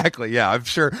 Yeah, exactly. Yeah, I'm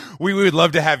sure we would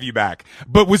love to have you back.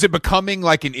 But was it becoming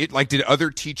like did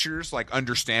other teachers like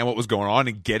understand what was going on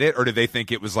and get it, or did they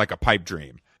think it was like a pipe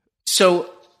dream?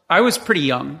 So I was pretty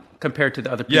young compared to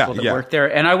the other people that worked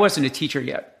there, and I wasn't a teacher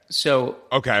yet. So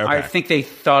okay. I think they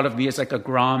thought of me as like a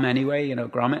Grom anyway,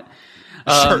 grommet.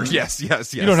 Sure. Yes.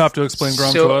 You don't have to explain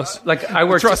Grom to us. Like I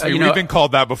worked. Trust me, we've been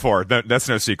called that before. That's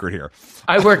no secret here.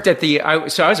 I worked at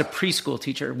so I was a preschool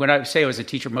teacher. When I say I was a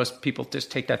teacher, most people just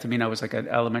take that to mean I was like an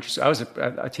elementary. So I was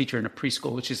a teacher in a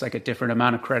preschool, which is like a different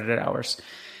amount of credited hours.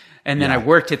 And then I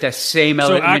worked at that same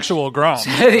actual Groms.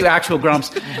 The actual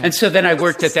Groms. And so then I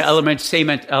worked at the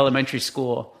same elementary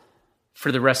school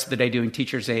for the rest of the day doing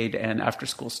teacher's aid and after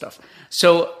school stuff.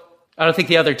 So I don't think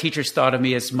the other teachers thought of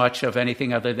me as much of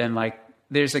anything other than like,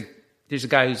 there's a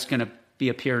guy who's going to be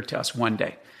a peer to us one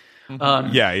day.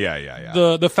 Yeah.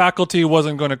 The faculty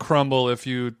wasn't going to crumble if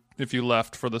you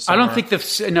left for the summer. I don't think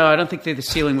the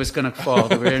ceiling was going to fall.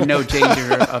 There were no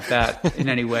danger of that in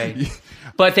any way.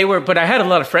 But I had a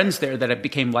lot of friends there that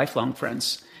became lifelong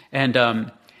friends.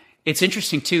 And it's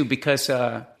interesting too, because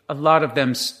a lot of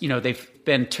them, they've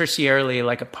been tertiarily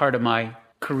like a part of my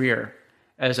career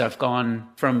as I've gone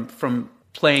from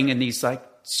playing in these like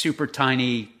super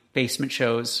tiny basement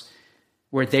shows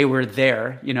where they were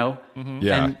there,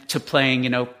 and to playing,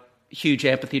 huge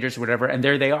amphitheaters or whatever. And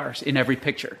there they are in every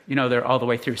picture, they're all the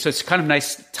way through. So it's kind of a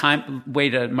nice way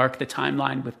to mark the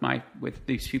timeline with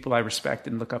these people I respect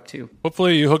and look up to.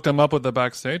 Hopefully you hooked them up with the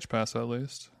backstage pass at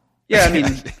least. Yeah. I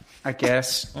mean, I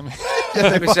guess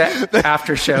it was an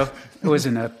after show. It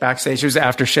wasn't a backstage. It was an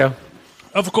after show.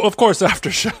 Of course,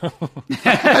 after show.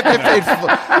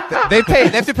 they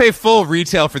have to pay full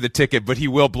retail for the ticket, but he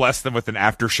will bless them with an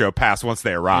after show pass once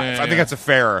they arrive. I think that's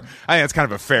kind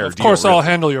of a fair deal. Of course, really. I'll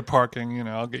handle your parking.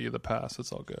 I'll get you the pass.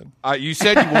 It's all good. You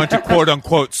said you want to quote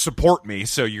unquote support me,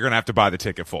 so you're gonna have to buy the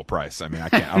ticket full price. I mean, I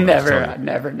can't. I don't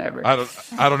Never.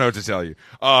 I don't know what to tell you.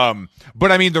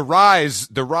 But I mean, the rise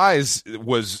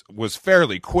was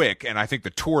fairly quick, and I think the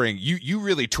touring, you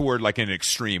really toured like in an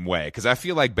extreme way, because I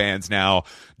feel like bands now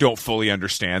don't fully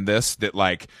understand this, that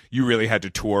like you really had to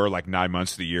tour like 9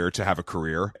 months of the year to have a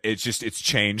career. It's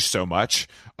changed so much.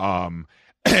 And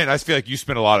I feel like you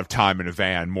spent a lot of time in a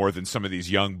van more than some of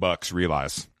these young bucks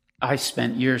realize. I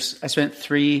spent years. I spent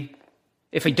 3,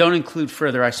 if I don't include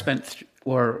Further,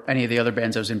 or any of the other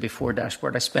bands I was in before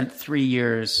Dashboard, I spent 3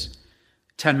 years,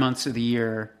 10 months of the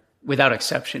year, without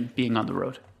exception, being on the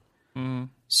road.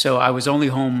 So I was only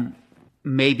home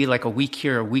maybe like a week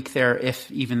here, a week there,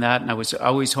 if even that. And I was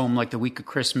always home like the week of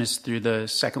Christmas through the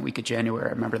second week of January.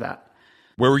 I remember that.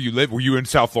 Where were you live? Were you in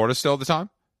South Florida still at the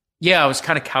time? Yeah, I was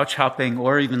kind of couch hopping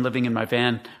or even living in my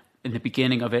van in the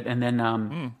beginning of it. And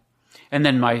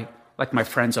then my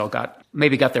friends all got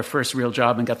their first real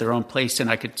job and got their own place, and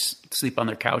I could sleep on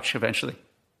their couch eventually.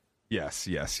 Yes.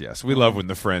 We love when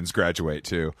the friends graduate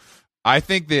too. I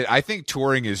think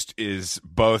touring is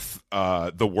both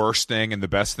the worst thing and the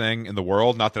best thing in the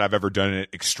world. Not that I've ever done it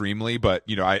extremely, but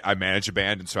I manage a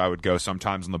band, and so I would go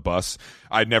sometimes on the bus.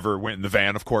 I never went in the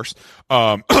van, of course.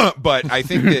 But I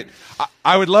think that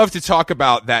I would love to talk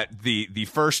about that the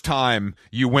first time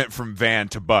you went from van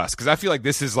to bus, because I feel like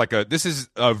this is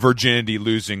a virginity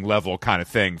losing level kind of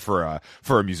thing for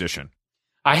a musician.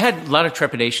 I had a lot of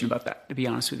trepidation about that, to be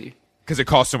honest with you, because it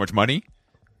costs so much money.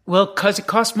 Well, because it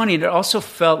cost money, and it also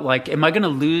felt like, am I going to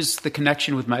lose the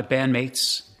connection with my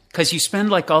bandmates? Because you spend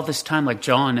like all this time like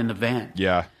John in the van.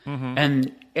 Yeah.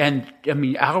 And I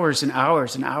mean, hours and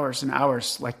hours and hours and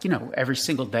hours, like, every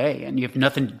single day. And you have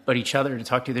nothing but each other to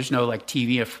talk to. There's no like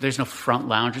TV, there's no front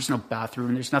lounge, there's no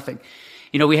bathroom, there's nothing.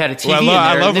 We had a TV in there.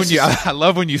 I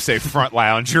love when you say front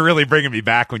lounge. You're really bringing me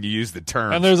back when you use the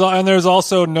term. And there's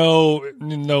also no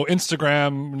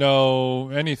Instagram, no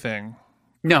anything.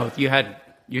 No, you had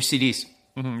your CDs.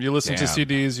 You listened to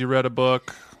CDs. You read a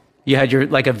book. You had your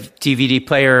like a DVD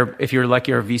player, if you're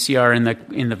lucky, or a VCR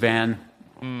in the van.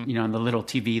 On the little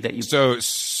TV that you.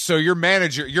 So your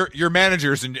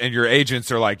managers and your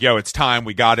agents are like, yo, it's time,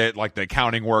 we got it. Like the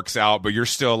accounting works out, but you're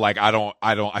still like, I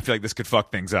feel like this could fuck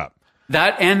things up.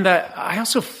 That, and I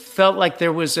also felt like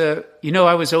there was I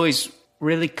was always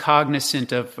really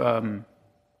cognizant of you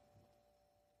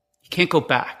can't go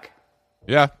back.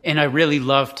 Yeah. And I really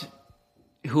loved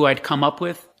who I'd come up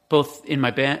with, both in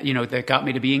my band, that got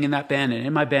me to being in that band and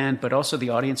in my band, but also the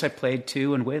audience I played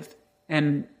to and with.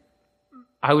 And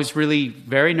I was really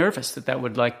very nervous that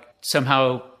would like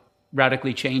somehow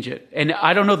radically change it. And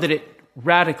I don't know that it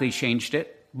radically changed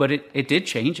it, but it did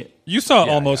change it. You saw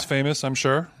Almost Famous, I'm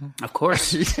sure. Of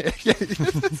course. You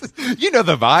know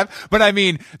the vibe. But I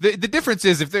mean, the difference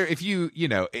is did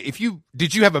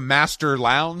you have a master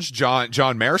lounge,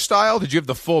 John Mayer style? Did you have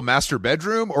the full master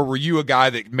bedroom, or were you a guy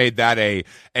that made that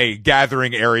a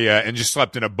gathering area and just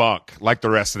slept in a bunk like the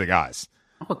rest of the guys?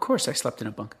 Oh, of course I slept in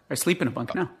a bunk. I sleep in a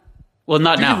bunk now. Well,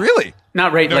 not now. Really?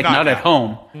 Not right, no, not at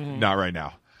home. Not right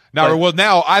now. Now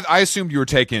I assumed you were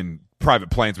taking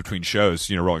private planes between shows,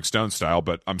 Rolling Stone style,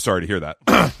 but I'm sorry to hear that.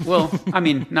 Well, I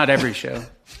mean, not every show.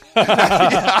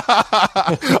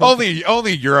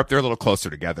 Only Europe, they're a little closer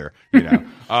together,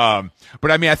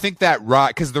 But I mean, I think that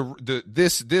because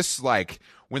this like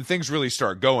when things really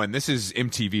start going, this is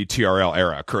MTV TRL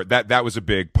era. That was a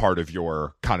big part of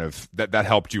your kind of that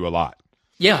helped you a lot.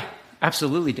 Yeah,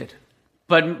 absolutely did.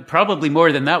 But probably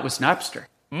more than that was Napster.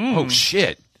 Oh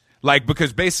shit. Like,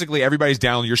 because basically everybody's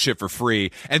downloading your shit for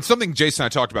free. And something Jason and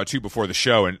I talked about too before the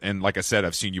show, and like I said,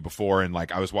 I've seen you before, and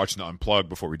like I was watching the Unplugged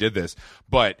before we did this,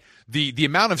 but the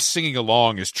amount of singing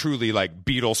along is truly like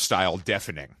Beatles style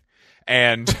deafening.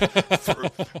 And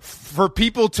for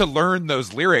people to learn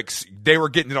those lyrics, they were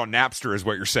getting it on Napster, is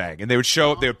what you're saying. And they would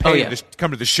pay to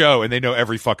come to the show, and they know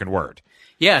every fucking word.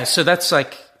 Yeah, so that's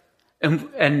like,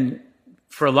 and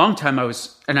for a long time I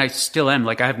was, and I still am,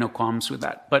 like I have no qualms with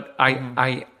that. But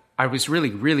I was really,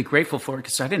 really grateful for it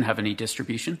because I didn't have any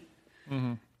distribution.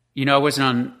 I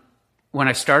wasn't when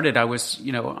I started, I was,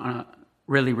 on a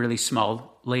really, really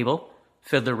small label,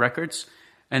 Fiddler Records.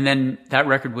 And then that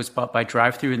record was bought by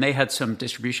Drive Thru, and they had some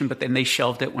distribution, but then they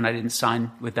shelved it when I didn't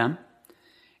sign with them.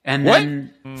 And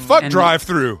then fuck Drive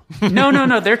Thru.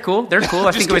 No, they're cool. They're cool.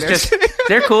 I think it was just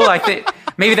they're cool. I think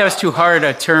maybe that was too hard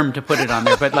a term to put it on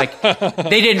there, but like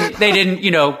they didn't,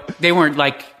 they weren't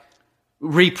like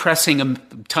repressing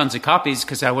tons of copies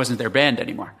because I wasn't their band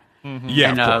anymore. Mm-hmm. Yeah,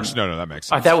 and, of course. No, that makes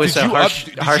sense. That was a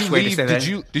harsh way to say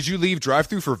that. Did you leave Drive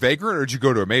Thru for Vagrant, or did you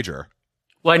go to a major?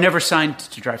 Well, I never signed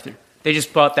to Drive Thru. They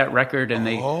just bought that record, and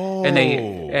we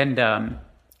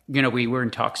were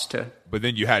in talks to. But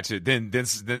then you had to. Then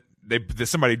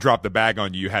somebody dropped the bag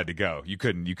on you. You had to go. You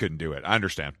couldn't do it. I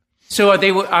understand. So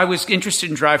I was interested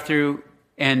in Drive Thru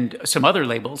and some other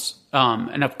labels,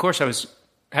 and of course I was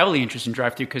heavily interested in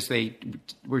Drive Thru because they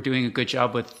were doing a good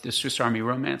job with the Swiss Army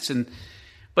Romance,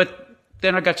 but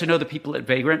then I got to know the people at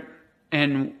Vagrant,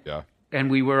 and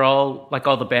we were all, like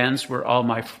all the bands, were all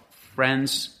my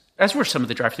friends, as were some of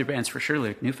the Drive Thru bands for sure,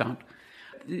 like Newfound.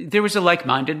 There was a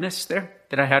like-mindedness there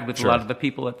that I had with a lot of the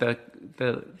people at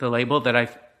the label that I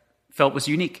felt was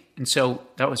unique, and so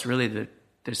that was really the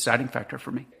deciding factor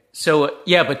for me. So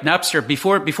but Napster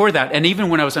before that, and even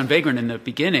when I was on Vagrant in the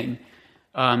beginning,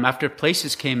 after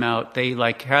Places came out, they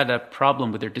like had a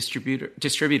problem with their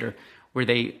distributor where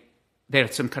they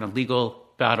had some kind of legal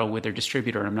battle with their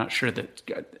distributor, and I'm not sure that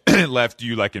it left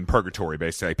you like in purgatory,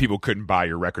 basically. Like, people couldn't buy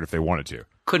your record if they wanted to.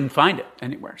 Couldn't find it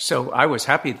anywhere. So I was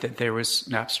happy that there was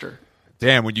Napster.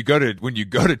 Damn, when you go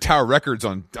to Tower Records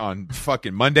on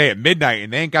fucking Monday at midnight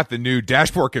and they ain't got the new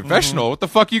Dashboard Confessional, what the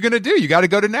fuck are you gonna do? You got to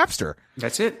go to Napster.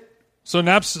 That's it. So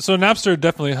Napster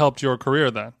definitely helped your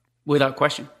career then, without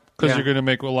question. Because you're going to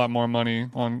make a lot more money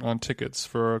on tickets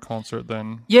for a concert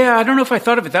than. Yeah, I don't know if I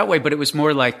thought of it that way, but it was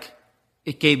more like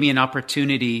it gave me an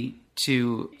opportunity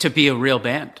to be a real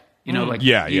band. You know, like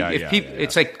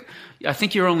it's like I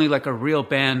think you're only like a real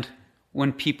band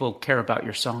when people care about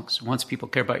your songs. Once people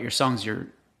care about your songs,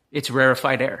 it's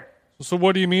rarefied air. So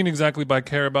what do you mean exactly by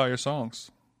care about your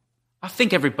songs? I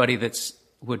think everybody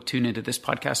would tune into this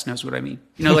podcast knows what I mean.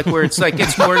 You know, like where it's like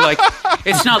it's more like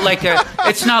it's not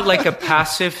like a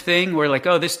passive thing where like,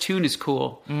 oh, this tune is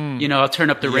cool. You know, I'll turn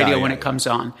up the radio when it comes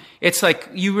on. It's like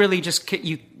you really just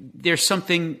there's some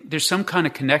kind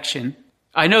of connection.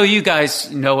 I know you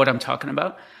guys know what I'm talking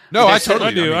about. No, I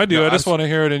totally do. I do. I just want to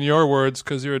hear it in your words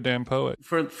because you're a damn poet.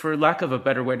 For lack of a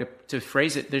better way to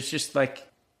phrase it, there's just like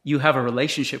you have a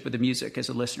relationship with the music as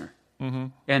a listener. Mm-hmm.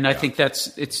 And I think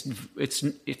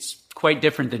it's quite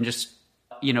different than just,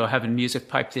 you know, having music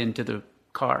piped into the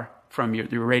car from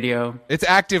your radio. It's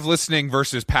active listening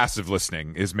versus passive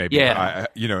listening is maybe an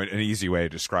easy way to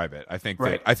describe it. I think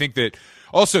that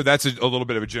also that's a little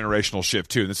bit of a generational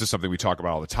shift too, and this is something we talk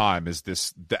about all the time, is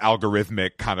the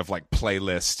algorithmic kind of like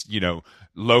playlist, you know,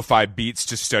 lo-fi beats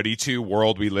to study to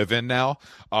world we live in now.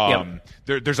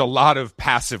 There's a lot of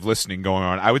passive listening going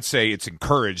on. I would say it's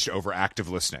encouraged over active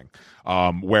listening.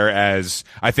 Whereas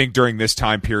I think during this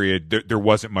time period, there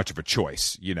wasn't much of a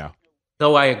choice, you know.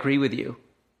 Though I agree with you.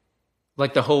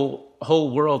 Like the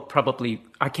whole world probably,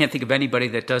 I can't think of anybody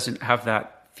that doesn't have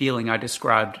that feeling I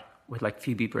described with like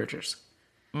Phoebe Bridgers.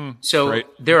 So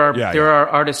there are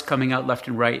artists coming out left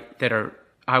and right that are,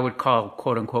 I would call,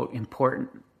 quote unquote, important.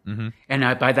 Mm-hmm.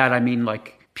 And by that, I mean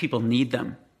like people need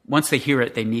them. Once they hear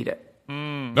it, they need it.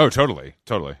 No, totally.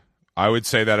 I would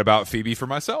say that about Phoebe for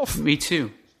myself. Me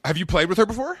too. Have you played with her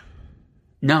before?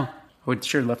 No, I would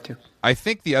sure love to. I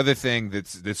think the other thing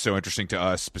that's so interesting to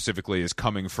us specifically is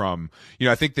coming from, you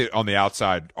know, I think that on the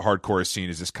outside, hardcore scene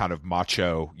is this kind of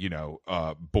macho, you know,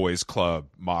 boys club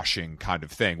moshing kind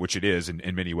of thing, which it is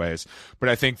in many ways. But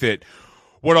I think that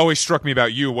what always struck me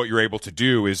about you, what you're able to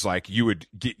do, is like you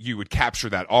would capture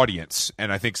that audience.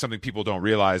 And I think something people don't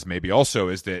realize maybe also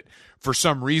is that for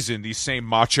some reason these same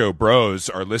macho bros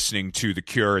are listening to The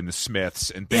Cure and the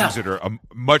Smiths and things that are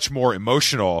much more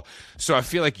emotional. So I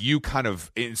feel like you kind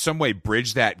of in some way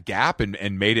bridged that gap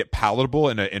and made it palatable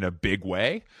in a big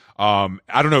way. I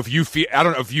don't know if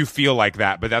you feel like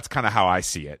that, but that's kind of how I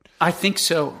see it. I think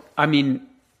so. I mean,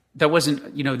 that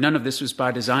wasn't, you know, none of this was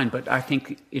by design, but I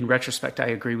think in retrospect, I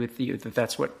agree with you that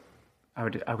that's what I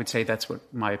would say that's what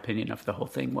my opinion of the whole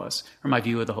thing was, or my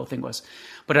view of the whole thing was.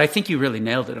 But I think you really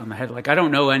nailed it on the head. Like, I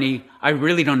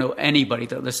really don't know anybody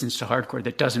that listens to hardcore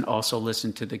that doesn't also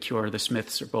listen to The Cure or the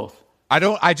Smiths or both. I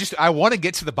want to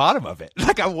get to the bottom of it.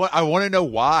 Like, I want to know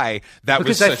why that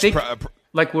because was such. I think,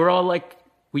 like, we're all like,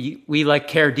 we like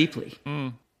care deeply.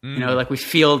 You know, like we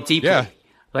feel deeply. Yeah.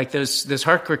 Like those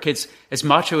hardcore kids, as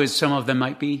macho as some of them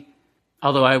might be,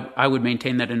 although I would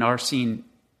maintain that in our scene,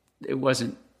 it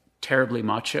wasn't terribly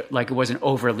macho. Like it wasn't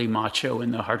overly macho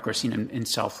in the hardcore scene in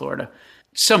South Florida.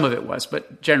 Some of it was,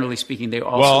 but generally speaking, they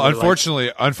also. Well,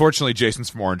 unfortunately, Jason's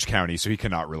from Orange County, so he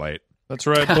cannot relate. That's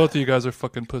right. Both of you guys are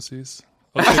fucking pussies.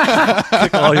 I'll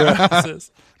take all your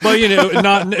asses. But you know,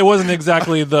 it wasn't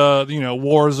exactly the, you know,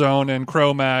 Warzone and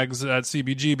Cro-Mags at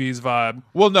CBGB's vibe.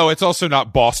 Well, no, it's also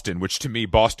not Boston, which to me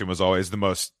Boston was always the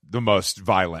most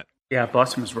violent. Yeah,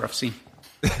 Boston was a rough scene.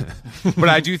 But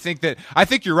I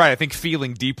think you're right. I think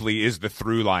feeling deeply is the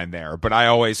through line there. But I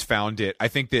always found it, I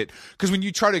think that, because when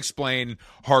you try to explain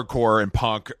hardcore and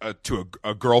punk to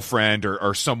a girlfriend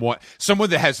or someone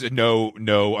that has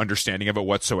no understanding of it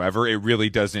whatsoever, it really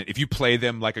doesn't. If you play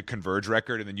them like a Converge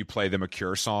record and then you play them a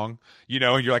Cure song, and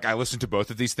you're like, I listened to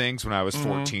both of these things when I was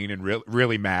 14 and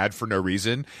really mad for no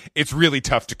reason, it's really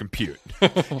tough to compute.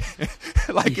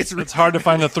 Like it's hard to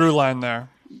find the through line there.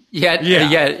 Yet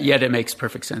it makes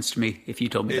perfect sense to me if you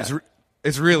told me that.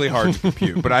 It's really hard to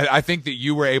compute, but I think that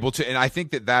you were able to, and I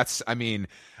think that's,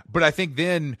 but I think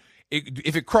then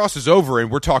if it crosses over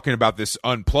and we're talking about this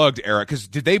Unplugged era, because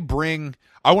did they bring,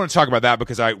 I want to talk about that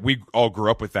because we all grew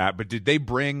up with that, but did they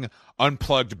bring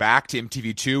Unplugged back to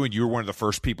MTV2 and you were one of the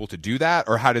first people to do that,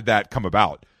 or how did that come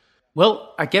about?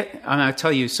 Well, I'll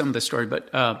tell you some of the story, but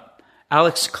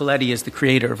Alex Coletti is the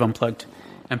creator of Unplugged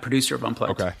and producer of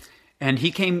Unplugged. Okay. And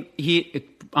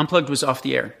Unplugged was off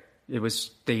the air. It was,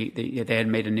 they had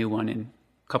made a new one in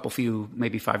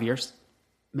maybe 5 years,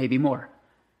 maybe more.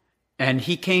 And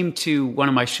he came to one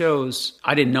of my shows.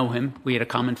 I didn't know him. We had a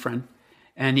common friend.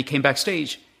 And he came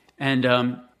backstage and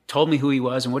told me who he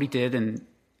was and what he did. And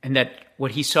that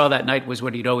what he saw that night was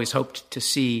what he'd always hoped to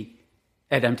see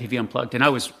at MTV Unplugged. And I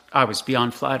was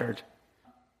beyond flattered.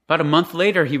 About a month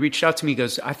later, he reached out to me. He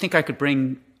goes, I think I could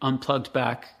bring Unplugged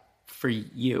back for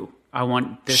you. I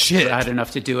want this bad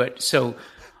enough to do it. So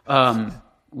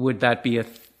would that be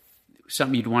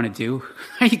something you'd want to do?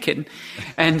 Are you kidding?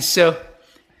 And so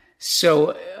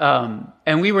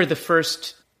and we were the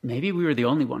first, maybe we were the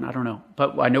only one, I don't know.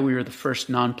 But I know we were the first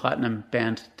non-platinum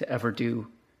band to ever do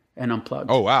an Unplugged.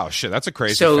 Oh, wow. Shit, that's a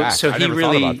crazy fact. So I never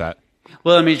thought about that.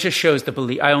 Well, it just shows the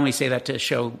belief. I only say that to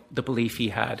show the belief he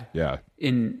had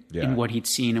in what he'd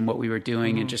seen and what we were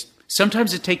doing. And just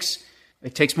sometimes it takes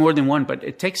more than one, but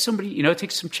it takes somebody, it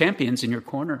takes some champions in your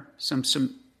corner. Some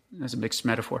that's a mixed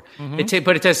metaphor. But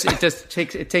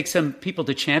it takes some people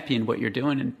to champion what you're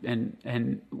doing,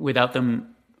 and without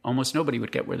them, almost nobody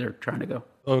would get where they're trying to go.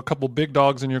 A couple big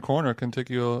dogs in your corner can take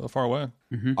you a far way.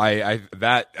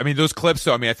 Those clips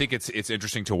though, I think it's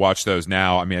interesting to watch those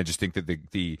now. I just think that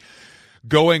the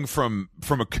going from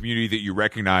a community that you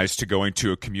recognize to going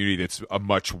to a community that's a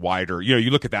much wider,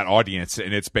 you look at that audience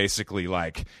and it's basically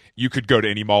like you could go to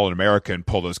any mall in America and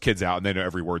pull those kids out and they know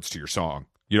every words to your song,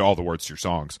 all the words to your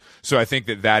songs. So I think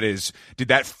did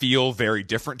that feel very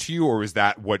different to you, or was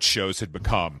that what shows had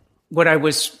become? What I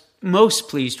was most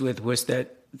pleased with was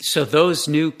that, so those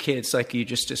new kids, like you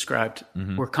just described,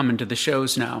 were coming to the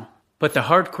shows now, but the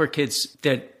hardcore kids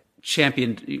that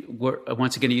championed were,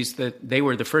 once again, they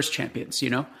were the first champions,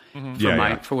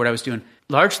 for what I was doing.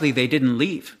 Largely, they didn't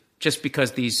leave just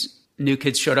because these new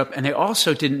kids showed up, and they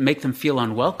also didn't make them feel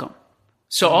unwelcome.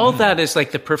 So all of that is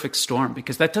like the perfect storm,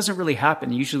 because that doesn't really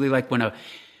happen. Usually, like when a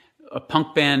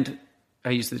punk band,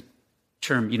 I use the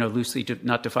term, loosely,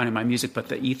 not defining my music, but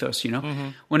the ethos,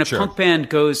 when a punk band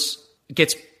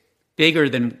gets bigger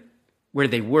than where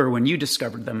they were when you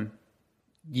discovered them,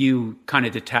 you kind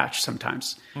of detach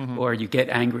sometimes, or you get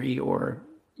angry, or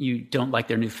you don't like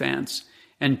their new fans.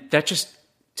 And that just,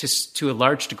 to a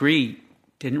large degree,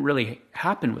 didn't really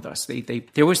happen with us.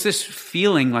 There was this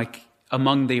feeling like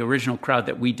among the original crowd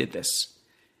that we did this.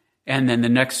 And then the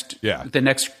next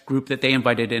group that they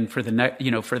invited in for the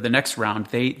next round,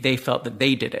 they felt that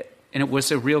they did it. And it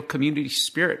was a real community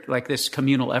spirit, like this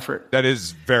communal effort. That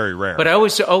is very rare. But I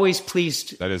was always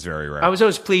pleased. That is very rare. I was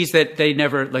always pleased that they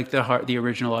never, like the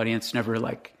original audience never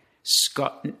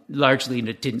largely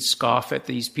didn't scoff at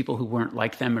these people who weren't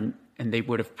like them, and they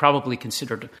would have probably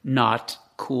considered not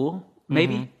cool,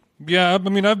 maybe. Yeah, I've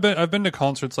been to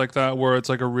concerts like that where it's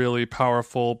like a really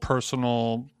powerful,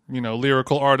 personal,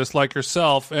 lyrical artist like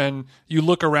yourself, and you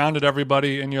look around at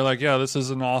everybody and you're like, yeah, this is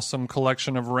an awesome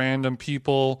collection of random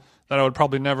people that I would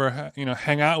probably never,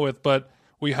 hang out with, but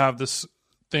we have this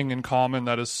thing in common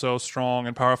that is so strong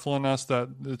and powerful in us that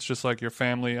it's just like your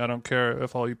family. I don't care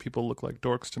if all you people look like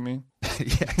dorks to me.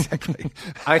 Yeah, exactly.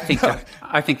 I think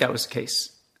that was the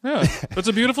case. Yeah, it's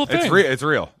a beautiful thing. It's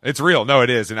real. No,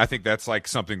 it is, and I think that's like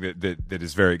something that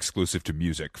is very exclusive to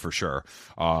music for sure.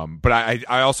 But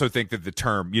I also think that the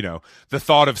term, the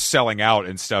thought of selling out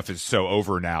and stuff is so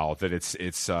over now that it's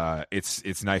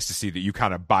nice to see that you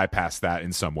kind of bypass that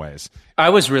in some ways.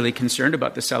 I was really concerned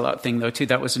about the sellout thing though too.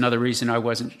 That was another reason I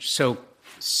wasn't so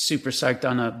super psyched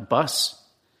on a bus.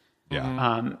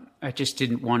 Yeah. I just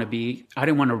didn't want to I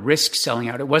didn't want to risk selling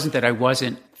out. It wasn't that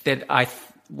I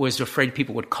was afraid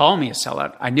people would call me a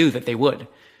sellout. I knew that they would.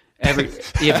 The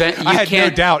event, I had no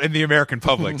doubt in the American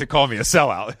public to call me a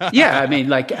sellout. Yeah,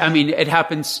 it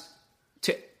happens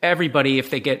to everybody if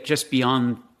they get just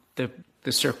beyond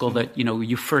the circle that, you know,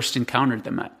 you first encountered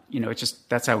them at. You know, it's just,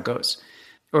 that's how it goes.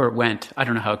 Or it went. I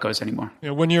don't know how it goes anymore.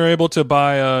 Yeah, when you're able to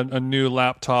buy a new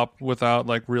laptop without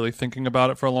like really thinking about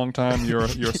it for a long time, you're a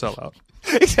sellout.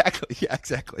 Exactly. Yeah,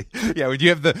 exactly. Yeah, when you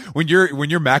have when your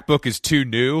MacBook is too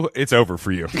new, it's over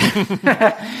for you.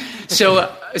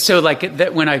 So like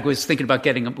that, when I was thinking about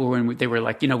when they were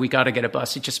like, you know, we got to get a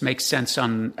bus. It just makes sense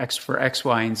for X,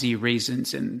 Y, and Z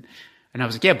reasons. And I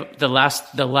was like, yeah, but the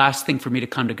last thing for me to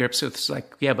come to grips with is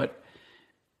like, yeah, but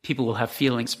people will have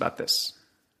feelings about this.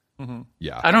 Mm-hmm.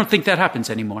 Yeah. I don't think that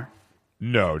happens anymore.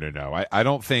 No. I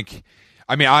don't think.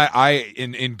 I mean, I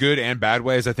in good and bad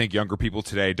ways, I think younger people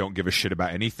today don't give a shit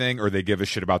about anything, or they give a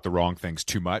shit about the wrong things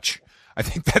too much. I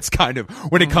think that's kind of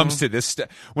when it comes to this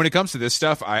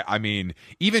stuff. I mean,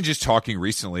 even just talking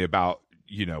recently about,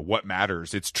 you know, what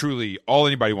matters. It's truly all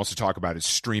anybody wants to talk about is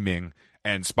streaming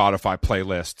and Spotify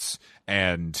playlists,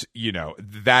 and you know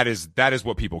that is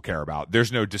what people care about.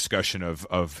 There's no discussion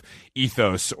of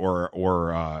ethos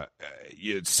or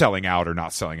selling out or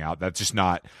not selling out. That's just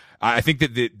not. I think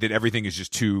that everything is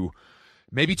just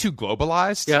maybe too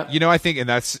globalized. Yeah. You know, I think, and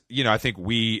that's, you know, I think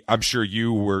I'm sure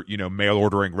you were, you know, mail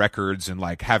ordering records and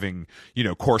like having, you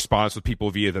know, correspondence with people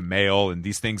via the mail and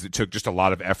these things that took just a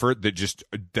lot of effort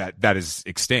that is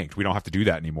extinct. We don't have to do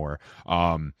that anymore.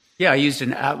 Yeah, I used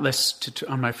an atlas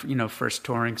on my, you know, first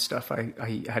touring stuff. I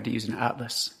had to use an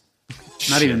atlas.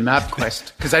 Not even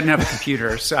MapQuest, because I didn't have a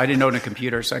computer, so I didn't own a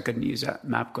computer, so I couldn't use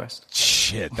MapQuest.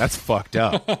 Shit, that's fucked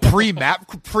up. Pre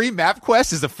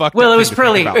MapQuest is a fucked well, up. Well,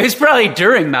 it was probably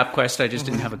during MapQuest. I just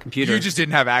didn't have a computer. You just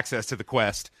didn't have access to the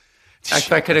Quest.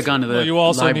 I could have gone to the Well, you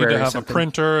also need library to have a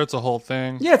printer. It's a whole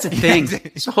thing. Yeah, it's a thing.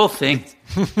 It's a whole thing.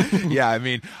 Yeah, I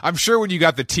mean, I'm sure when you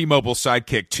got the T-Mobile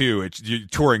Sidekick 2,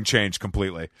 touring changed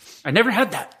completely. I never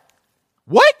had that.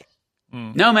 What?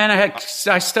 No, man,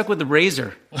 I stuck with the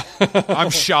Razor. I'm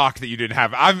shocked that you didn't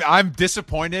have. I'm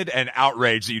disappointed and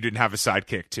outraged that you didn't have a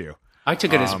Sidekick too. I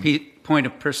took it as a point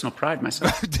of personal pride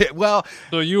myself. Well,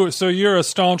 so you're a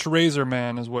staunch Razor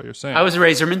man, is what you're saying. I was a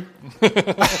Razorman.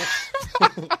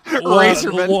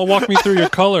 Razorman. Well, walk me through your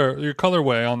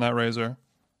colorway on that Razor.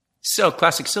 So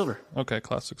classic silver. Okay,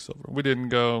 classic silver. We didn't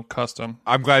go custom.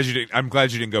 I'm glad you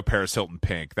didn't go Paris Hilton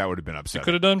pink. That would have been upsetting. You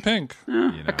could have done pink.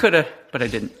 I could have, but I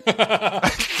didn't.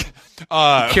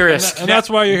 Curious, and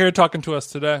that's why you're here talking to us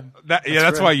today.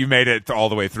 That's why you made it all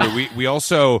the way through. We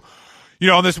also, you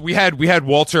know, on this we had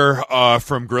Walter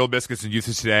from Grill Biscuits and Youth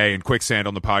of Today and Quicksand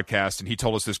on the podcast, and he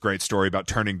told us this great story about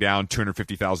turning down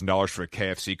 $250,000 for a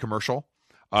KFC commercial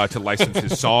to license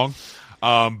his song.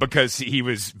 Because he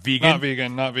was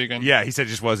vegan. Not vegan. Yeah, he said it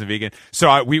just wasn't vegan.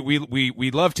 So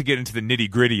we love to get into the nitty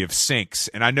gritty of syncs,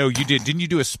 and I know you did. Didn't you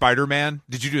do a Spider-Man?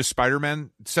 Did you do a Spider-Man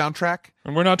soundtrack?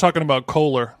 And we're not talking about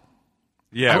Kohler.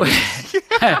 Yeah.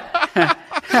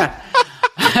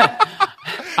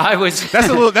 I was. That's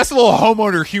a little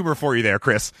homeowner humor for you there,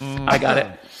 Chris. I got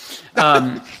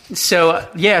it. So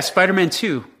Spider-Man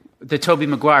 2, the Tobey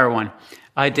Maguire one.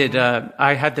 I did.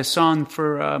 I had the song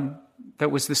for. That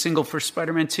was the single for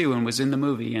Spider-Man 2 and was in the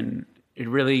movie. And it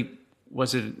really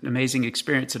was an amazing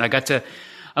experience. And I got to,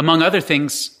 among other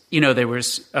things, you know, there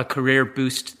was a career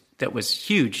boost that was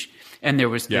huge. And there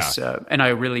was this, and I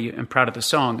really am proud of the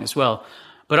song as well.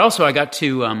 But also I got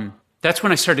to, that's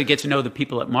when I started to get to know the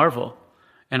people at Marvel.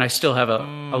 And I still have a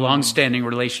long-standing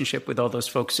relationship with all those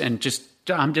folks. And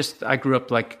I grew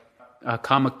up like a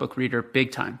comic book reader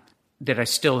big time. That I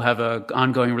still have an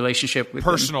ongoing relationship with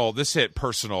them. This hit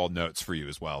personal notes for you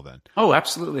as well then. Oh,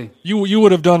 absolutely. You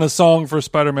would have done a song for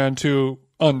Spider-Man 2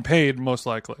 unpaid, most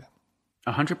likely.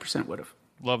 100% would have.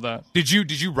 Love that. Did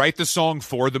you write the song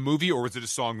for the movie, or was it a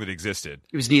song that existed?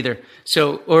 It was neither.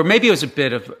 So, or maybe it was a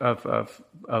bit of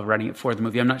writing it for the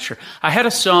movie. I'm not sure. I had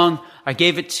a song. I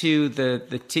gave it to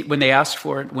the when they asked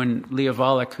for it. When Leah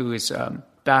Volek, who is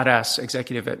badass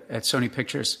executive at Sony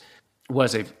Pictures,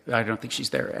 I don't think she's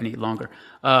there any longer.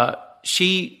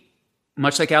 She,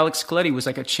 much like Alex Coletti, was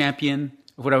like a champion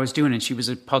of what I was doing, and she was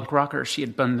a punk rocker. She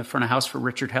had been in the front of house for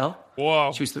Richard Hell.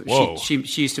 Whoa! She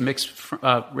used to mix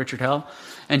Richard Hell,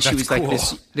 and she was cool. Like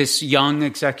this young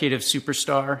executive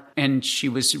superstar, and she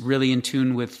was really in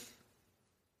tune with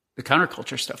the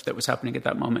counterculture stuff that was happening at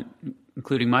that moment,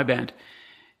 including my band.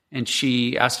 And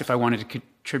she asked if I wanted to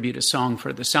contribute a song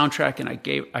for the soundtrack,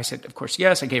 and I said, of course,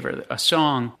 yes. I gave her a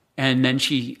song. And then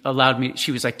she allowed me,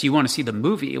 she was like, do you want to see the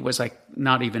movie? It was like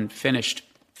not even finished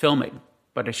filming,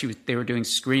 but they were doing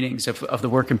screenings of the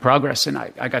work in progress. And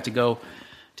I got to go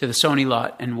to the Sony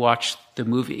lot and watch the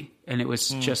movie. And it was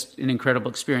just an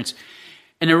incredible experience.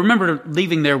 And I remember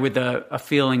leaving there with a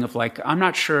feeling of like, I'm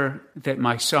not sure that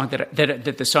my song,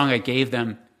 that the song I gave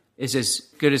them is as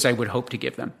good as I would hope to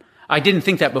give them. I didn't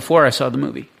think that before I saw the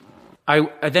movie.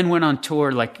 I then went on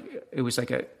tour, like it was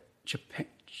like a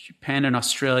Japan and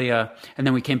Australia, and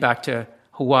then we came back to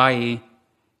Hawaii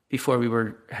before we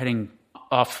were heading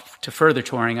off to further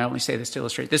touring. I only say this to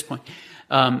illustrate this point.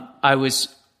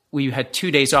 We had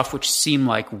 2 days off, which seemed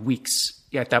like weeks.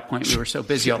 Yeah, at that point, we were so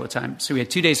busy all the time. So we had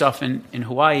 2 days off in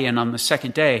Hawaii, and on the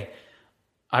second day,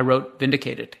 I wrote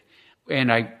Vindicated.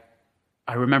 And I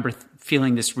remember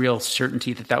feeling this real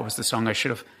certainty that was the song I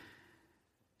should have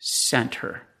sent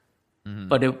her. Mm-hmm.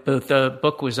 But the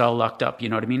book was all locked up, you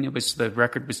know what I mean? It was, the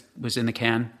record was in the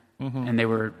can, mm-hmm. and they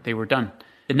were done.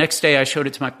 The next day, I showed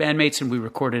it to my bandmates, and we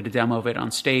recorded a demo of it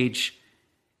on stage.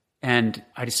 And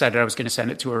I decided I was going to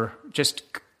send it to her.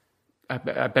 I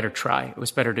better try. It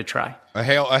was better to try.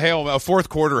 A fourth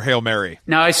quarter Hail Mary.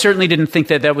 Now, I certainly didn't think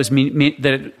that was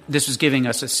that this was giving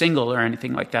us a single or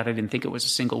anything like that. I didn't think it was a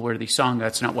single-worthy song.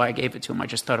 That's not why I gave it to him. I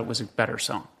just thought it was a better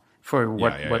song for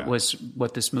what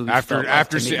this movie felt like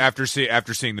after to me.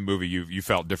 After seeing the movie, you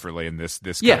felt differently, and this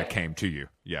kind of came to you.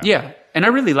 Yeah, and I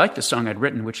really liked the song I'd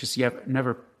written, which has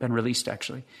never been released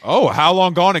actually. Oh, How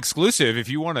Long Gone exclusive. If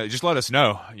you want to, just let us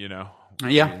know. You know.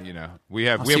 Yeah, we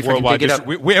have worldwide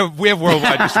we have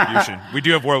worldwide distribution. We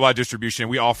do have worldwide distribution.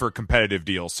 We offer competitive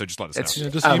deals, so just let us know. Yeah,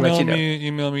 just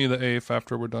email me the AIF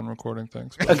after we're done recording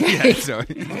things. Okay.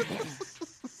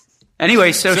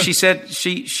 Anyway, so she said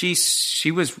she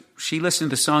listened to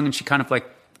the song and she kind of like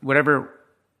whatever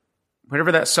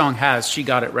that song has, she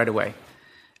got it right away.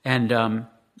 And I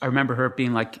remember her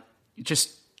being like,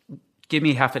 "Just give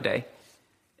me half a day,"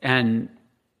 and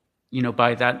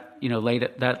by that,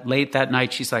 late that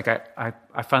night, she's like, I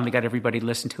finally got everybody to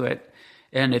listen to it,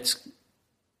 and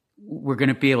we're going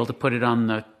to be able to put it on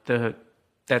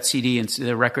that CD and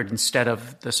the record instead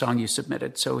of the song you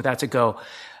submitted. So that's a go.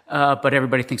 But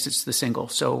everybody thinks it's the single,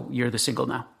 so you're the single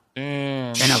now.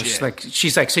 And I was just like,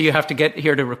 she's like, so you have to get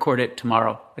here to record it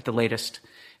tomorrow at the latest.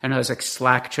 And I was like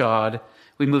slack-jawed.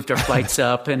 We moved our flights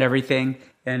up and everything.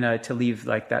 And to leave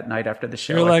like that night after the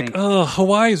show. You're like, oh,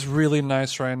 Hawaii's really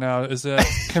nice right now.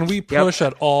 Can we push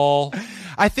at all?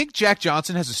 I think Jack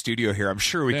Johnson has a studio here. I'm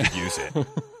sure we could use it.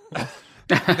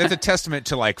 That's a testament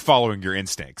to like following your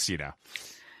instincts, You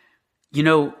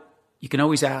can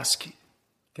always ask.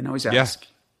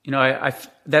 I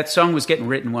that song was getting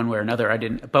written one way or another. I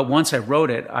didn't, but once I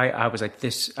wrote it, I was like,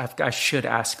 I should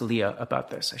ask Leah about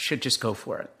this. I should just go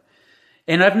for it.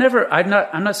 And I'm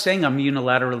not saying I'm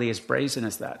unilaterally as brazen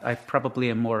as that. I probably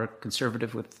am more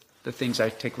conservative with the things I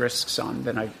take risks on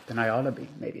than I ought to be,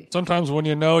 maybe. Sometimes when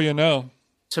you know, you know.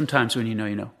 Sometimes when you know,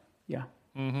 you know. Yeah.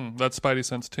 Mm-hmm. That spidey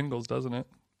sense tingles, doesn't it?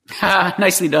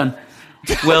 Nicely done.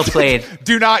 Well played.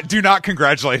 do not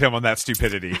congratulate him on that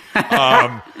stupidity.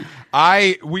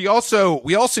 We also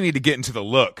need to get into the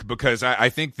look, because I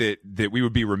think that we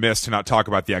would be remiss to not talk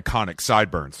about the iconic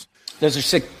sideburns.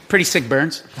 Those are pretty sick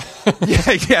burns.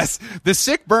 Yes. The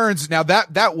sick burns. Now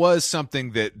that was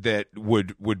something that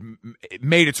would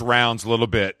made its rounds a little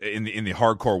bit in the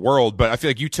hardcore world, but I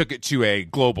feel like you took it to a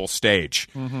global stage.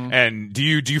 Mm-hmm. And do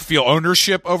you feel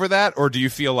ownership over that, or do you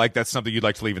feel like that's something you'd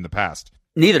like to leave in the past?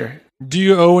 Neither. Do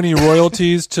you owe any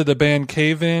royalties to the band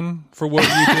Cave In for what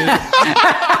you did?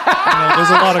 There's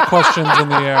a lot of questions in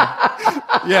the air.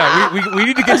 Yeah, we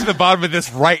need to get to the bottom of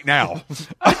this right now.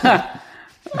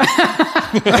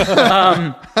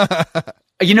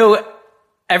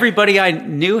 Everybody I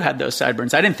knew had those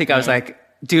sideburns. I didn't think I was like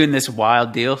doing this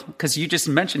wild deal, because you just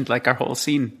mentioned like our whole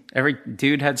scene. Every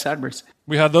dude had sideburns.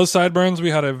 We had those sideburns. We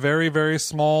had a very, very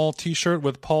small T-shirt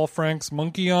with Paul Frank's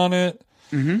monkey on it.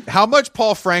 Mm-hmm. How much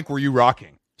Paul Frank were you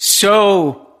rocking?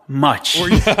 So much. You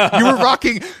were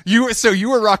rocking. You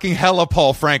were rocking hella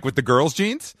Paul Frank with the girls'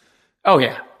 jeans. Oh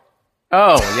yeah.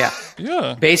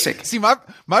 Yeah. Basic. See,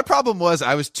 my problem was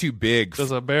I was too big.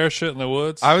 Does a bear shit in the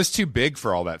woods? I was too big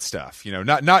for all that stuff.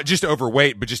 Not just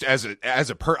overweight, but just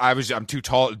I'm too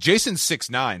tall. Jason's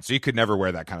 6'9", so he could never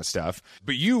wear that kind of stuff.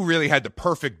 But you really had the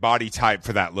perfect body type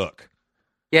for that look.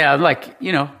 Yeah, I'm like,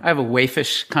 I have a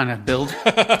waifish kind of build.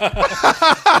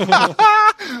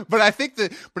 But I think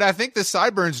the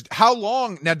sideburns, how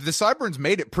long? Now, the sideburns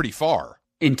made it pretty far.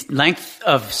 In length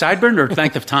of sideburn or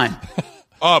length of time?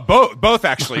 Both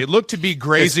actually. It looked to be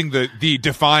grazing the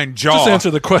defined jaw. Just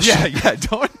answer the question. Yeah.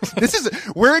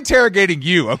 We're interrogating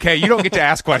you, okay? You don't get to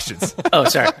ask questions. Oh,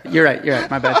 sorry. You're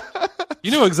right. My bad.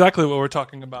 You know exactly what we're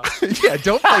talking about. Yeah,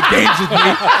 don't play games with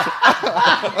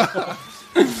me.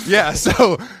 Yeah,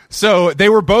 so they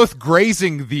were both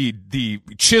grazing the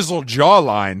chiseled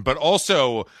jawline, but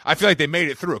also I feel like they made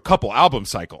it through a couple album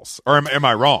cycles. Or am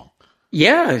I wrong?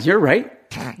 Yeah, you're right.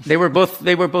 They were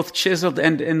both chiseled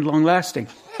and long lasting.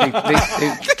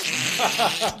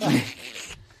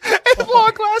 And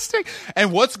long lasting.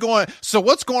 And what's going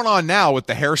on now with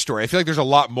the hair story? I feel like there's a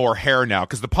lot more hair now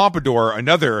because the pompadour,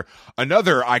 another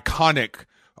iconic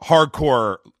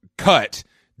hardcore cut.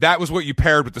 That was what you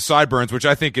paired with the sideburns, which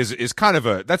I think is kind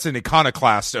of that's an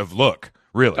iconoclast of look,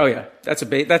 really. Oh yeah, that's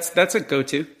a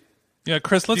go-to. Yeah,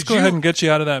 Chris, let's go ahead and get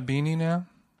you out of that beanie now.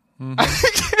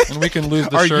 Mm-hmm. And we can lose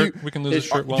the shirt. We can lose the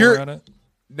shirt while we're at it.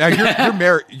 Now you're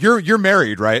married. You're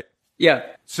married, right? Yeah.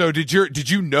 So did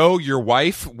you know your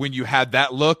wife when you had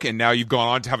that look, and now you've gone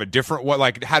on to have a different one?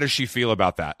 Like, how does she feel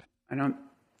about that? I don't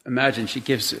imagine she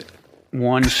gives it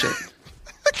one shit.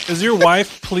 Is your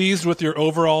wife pleased with your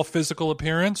overall physical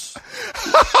appearance?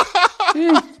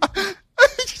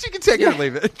 She can take it or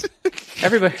leave it.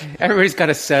 Everybody's got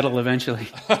to settle eventually.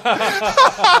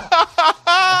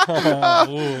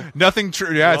 Nothing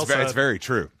true. Yeah, it's very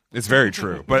true. It's very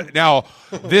true. But now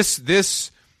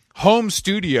this home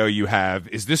studio you have,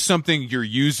 is this something you're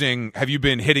using? Have you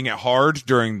been hitting it hard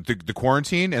during the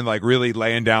quarantine and like really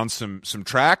laying down some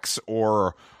tracks,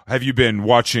 or have you been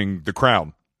watching The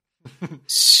Crown?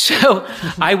 So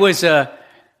I was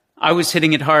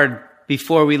hitting it hard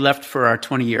before we left for our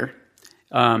 20-year.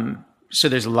 So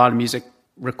there's a lot of music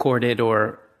recorded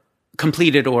or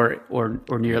completed or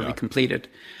nearly completed.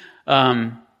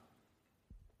 Then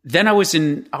I was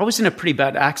in a pretty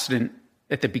bad accident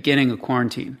at the beginning of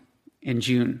quarantine in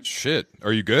June. Shit.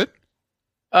 Are you good?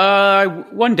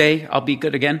 One day I'll be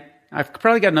good again. I've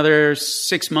probably got another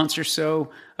 6 months or so.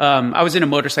 I was in a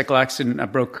motorcycle accident. I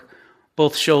broke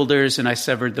both shoulders and I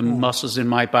severed the muscles in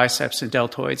my biceps and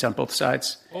deltoids on both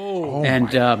sides. Oh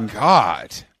and, my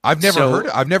God. I've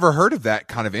never heard of that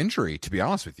kind of injury, to be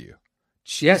honest with you.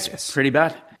 Yes, it's pretty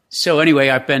bad. So anyway,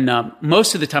 I've been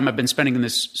most of the time I've been spending in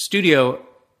this studio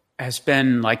has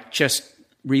been like just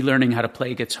relearning how to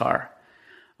play guitar,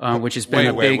 which has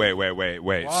been wait.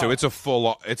 Wow. So it's a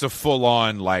full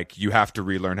on like you have to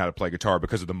relearn how to play guitar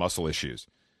because of the muscle issues.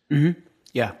 Mm-hmm.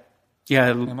 Yeah.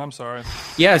 And I'm sorry.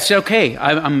 Yeah, it's okay.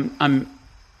 I'm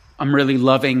really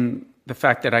loving the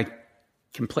fact that I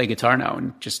can play guitar now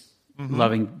and just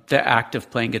loving the act of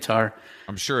playing guitar.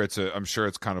 I'm sure it's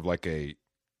kind of like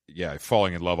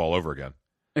falling in love all over again.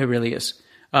 It really is.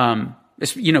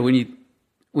 It's,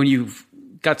 when you've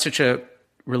got such a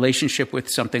relationship with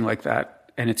something like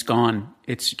that and it's gone,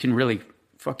 it can really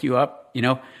fuck you up,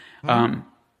 And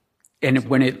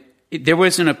when there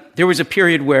was a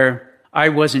period where I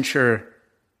wasn't sure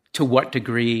to what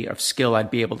degree of skill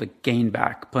I'd be able to gain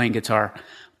back playing guitar,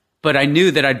 but I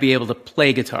knew that I'd be able to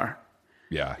play guitar.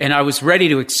 Yeah. And I was ready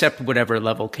to accept whatever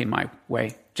level came my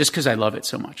way just because I love it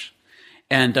so much.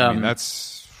 And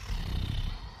that's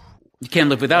you can't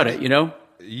live without it,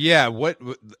 Yeah.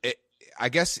 I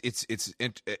guess it's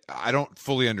I don't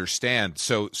fully understand.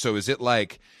 So is it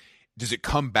like, does it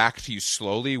come back to you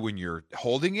slowly when you're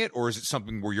holding it, or is it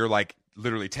something where you're like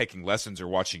literally taking lessons or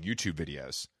watching YouTube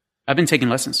videos? I've been taking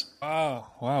lessons.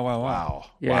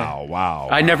 Wow. Yeah. Wow.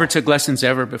 I never took lessons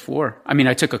ever before. I mean,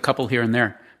 I took a couple here and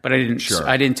there, but I didn't. Sure.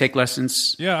 I didn't take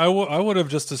lessons. Yeah, I would have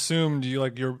just assumed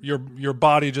your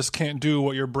body just can't do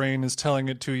what your brain is telling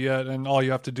it to yet, and all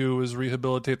you have to do is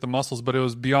rehabilitate the muscles. But it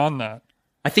was beyond that.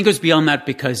 I think it was beyond that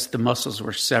because the muscles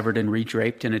were severed and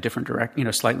redraped in a different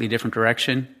slightly different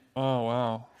direction. Oh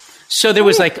wow! So there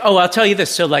was I'll tell you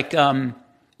this. So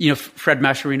Fred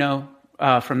Mascherino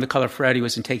from The Color Fred, he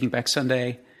was in Taking Back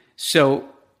Sunday. So,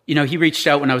 he reached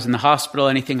out when I was in the hospital.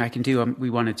 Anything I can do, we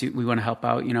want to help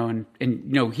out, and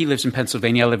he lives in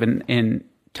Pennsylvania. I live in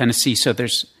Tennessee. So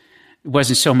it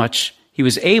wasn't so much he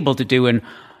was able to do. And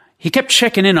he kept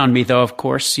checking in on me though, of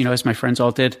course, as my friends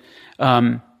all did.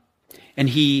 And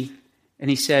he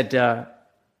said,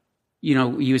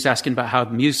 he was asking about how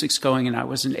the music's going, and I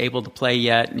wasn't able to play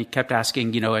yet. And he kept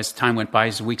asking, as time went by,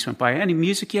 as the weeks went by, any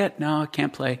music yet? No, I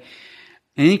can't play.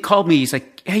 And he called me. He's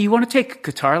like, hey, you want to take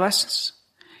guitar lessons?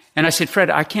 And I said, Fred,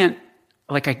 I can't,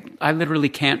 I literally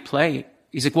can't play.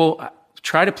 He's like, well,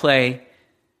 try to play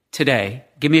today.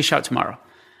 Give me a shot tomorrow.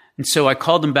 And so I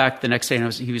called him back the next day,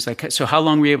 and he was like, so how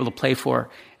long were you able to play for?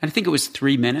 And I think it was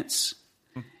 3 minutes.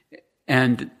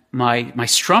 And my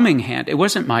strumming hand, I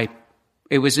was having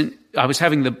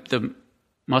the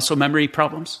muscle memory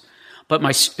problems, but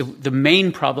the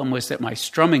main problem was that my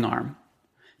strumming arm,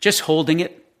 just holding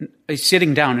it,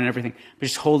 sitting down and everything, but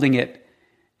just holding it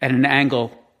at an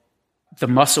angle, the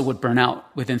muscle would burn out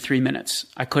within 3 minutes.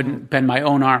 I couldn't bend my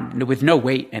own arm with no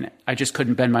weight in it. I just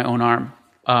couldn't bend my own arm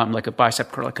like a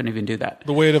bicep curl. I couldn't even do that.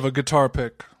 The weight of a guitar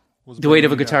pick. The weight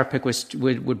of a guitar pick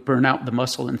would burn out the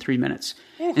muscle in 3 minutes.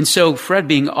 And so Fred,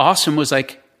 being awesome, was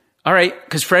like, all right,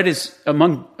 because Fred is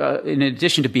in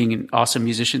addition to being an awesome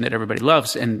musician that everybody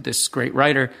loves and this great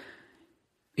writer,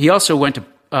 he also went to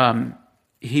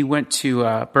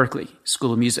Berkeley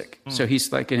School of Music. So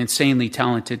he's like an insanely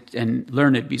talented and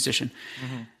learned musician.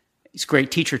 He's a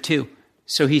great teacher too.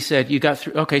 So he said, you got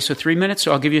so 3 minutes,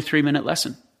 so I'll give you a 3-minute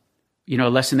lesson. A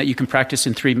lesson that you can practice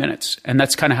in 3 minutes. And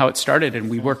that's kind of how it started. And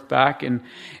we worked back, and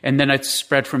then it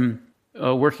spread from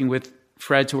working with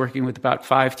Fred to working with about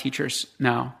 5 teachers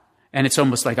now. And it's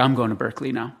almost like I'm going to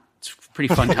Berkeley now. It's a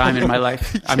pretty fun time in my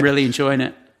life. I'm really enjoying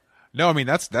it. No, I mean,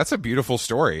 that's a beautiful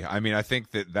story. I mean, I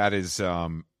think that is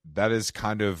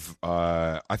kind of,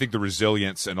 I think the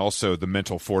resilience and also the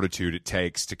mental fortitude it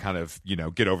takes to kind of,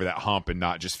 get over that hump and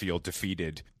not just feel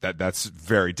defeated. That's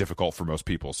very difficult for most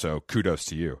people. So kudos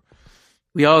to you.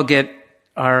 We all get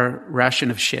our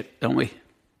ration of shit, don't we?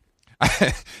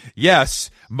 Yes,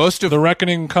 most of the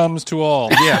reckoning comes to all.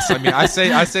 Yes, I mean, I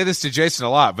say this to Jason a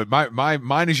lot, but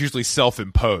mine is usually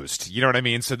self-imposed. You know what I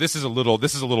mean? So this is a little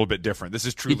bit different. This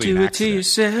is truly you do an it to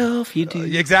yourself. You do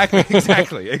exactly.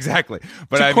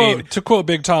 But to quote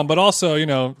Big Tom, but also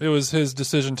it was his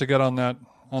decision to get on that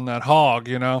hog.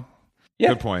 Yeah.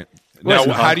 Good point. Now,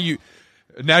 how do you?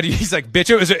 He's like, bitch,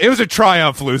 it was a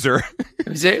triumph, loser.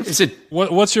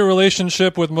 What's your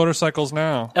relationship with motorcycles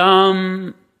now?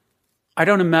 I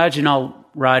don't imagine I'll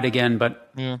ride again,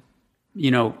 but yeah.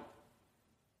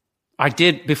 I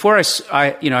did before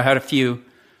I had a few.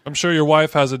 I'm sure your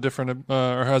wife has a different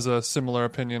or has a similar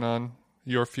opinion on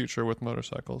your future with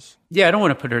motorcycles. Yeah, I don't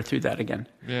want to put her through that again.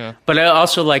 Yeah. But I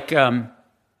also I'm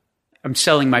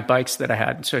selling my bikes that I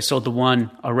had. So I sold the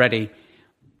one already.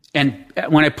 And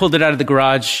when I pulled it out of the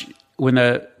garage, when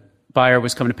the buyer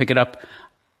was coming to pick it up,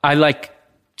 I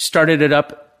started it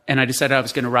up and I decided I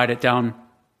was going to ride it down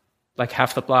like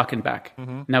half the block and back.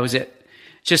 And that was it.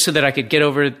 Just so that I could get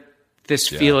over this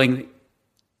feeling.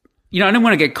 I didn't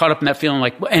want to get caught up in that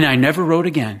feeling and I never rode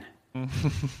again.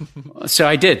 So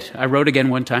I did. I rode again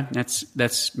one time.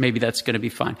 Maybe that's going to be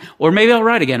fine. Or maybe I'll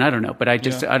ride again. I don't know. But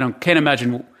can't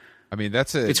imagine. I mean,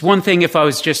 it's one thing if I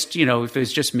was just, if it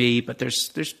was just me, but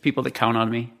there's people that count on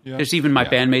me. Yeah. There's even my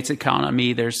bandmates that count on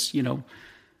me. There's,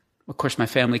 of course my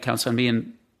family counts on me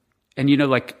and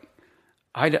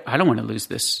I don't want to lose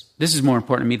this. This is more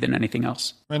important to me than anything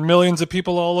else. And millions of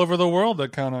people all over the world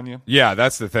that count on you. Yeah,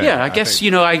 that's the thing. Yeah, I guess,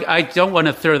 I don't want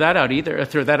to throw that out either.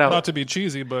 Not to be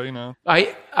cheesy, but,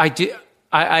 I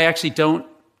actually don't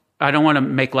want to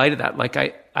make light of that.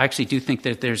 I actually do think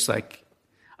that there's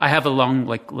I have a long,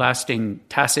 lasting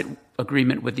tacit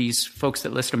agreement with these folks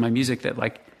that listen to my music that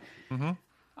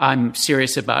I'm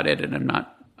serious about it and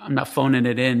I'm not phoning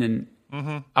it in.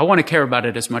 And I want to care about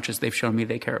it as much as they've shown me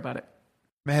they care about it.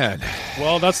 Man,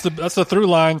 well, that's the through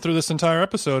line through this entire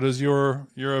episode is you're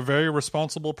a very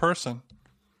responsible person.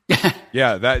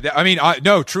 Yeah,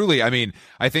 no, truly. I mean,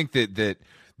 I think that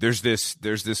there's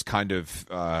this kind of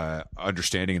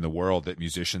understanding in the world that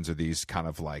musicians are these kind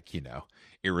of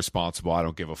irresponsible. I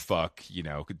don't give a fuck.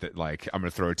 That I'm going to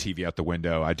throw a TV out the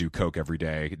window. I do coke every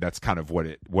day. That's kind of what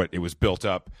it was built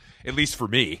up, at least for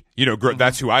me.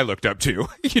 That's who I looked up to.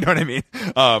 You know what I mean?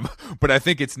 But I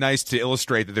think it's nice to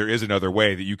illustrate that there is another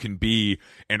way that you can be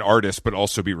an artist, but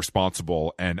also be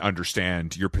responsible and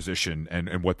understand your position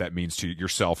and what that means to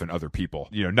yourself and other people.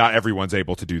 Not everyone's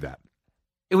able to do that.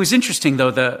 It was interesting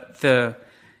though, the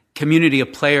community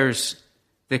of players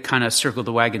that kind of circled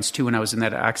the wagons too when I was in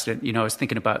that accident. I was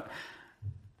thinking about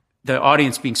the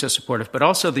audience being so supportive, but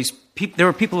also these people, there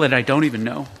were people that I don't even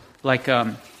know.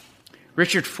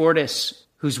 Richard Fortis,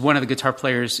 who's one of the guitar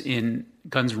players in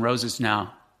Guns N' Roses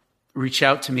now, reached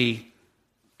out to me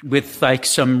with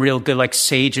some real good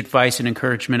sage advice and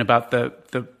encouragement about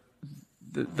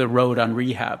the road on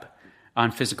rehab,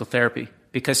 on physical therapy,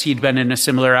 because he'd been in a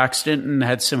similar accident and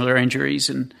had similar injuries.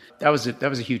 And that was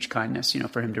a huge kindness,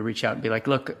 for him to reach out and be like,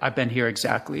 look, I've been here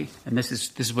exactly. And this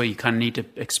is what you kind of need to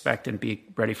expect and be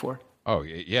ready for. Oh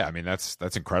yeah. I mean, that's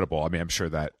incredible. I mean, I'm sure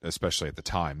that especially at the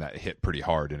time that hit pretty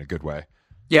hard in a good way.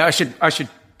 Yeah. I should, I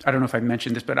don't know if I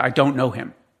mentioned this, but I don't know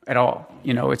him at all.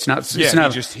 It's not,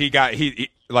 he got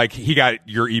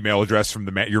your email address from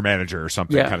your manager or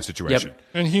something kind of situation. Yep.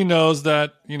 And he knows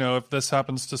that, if this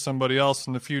happens to somebody else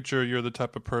in the future, you're the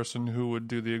type of person who would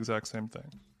do the exact same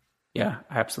thing. Yeah,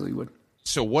 I absolutely would.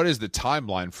 So what is the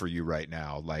timeline for you right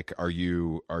now? Are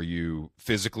you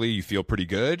physically, you feel pretty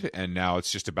good and now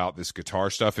it's just about this guitar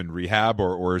stuff and rehab,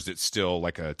 or is it still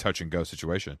a touch and go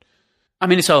situation? I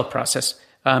mean, it's all a process.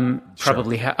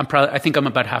 Probably, sure. I think I'm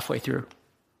about halfway through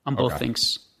on both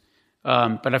things.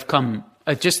 But I've come,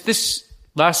 just this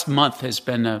last month has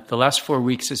been, the last 4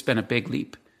 weeks has been a big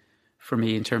leap for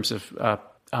me in terms of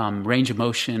range of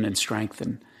motion and strength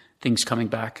and things coming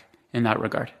back in that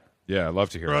regard. Yeah, I'd love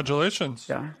to hear Congratulations.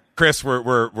 Yeah. Chris,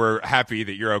 we're happy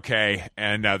that you're okay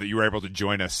and that you were able to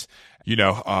join us.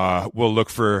 We'll look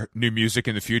for new music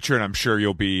in the future, and I'm sure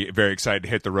you'll be very excited to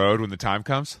hit the road when the time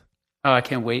comes. Oh, I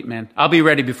can't wait, man. I'll be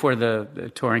ready before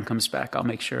the touring comes back. I'll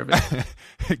make sure of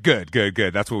it. Good.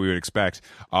 That's what we would expect.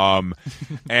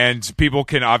 And people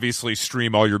can obviously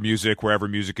stream all your music wherever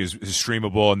music is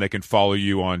streamable, and they can follow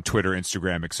you on Twitter,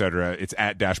 Instagram, etc. It's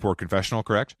at Dashboard Confessional,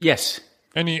 correct? Yes.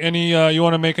 Any you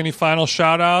want to make any final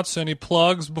shout outs, any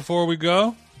plugs before we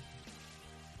go?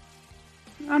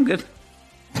 I'm good.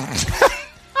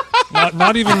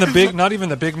 Not even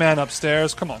the big man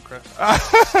upstairs. Come on, Chris.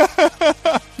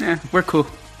 Yeah, we're cool.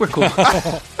 We're cool. All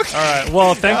right.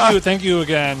 Well, thank you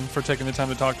again for taking the time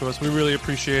to talk to us. We really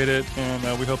appreciate it,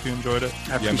 and we hope you enjoyed it.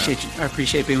 I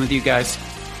appreciate being with you guys.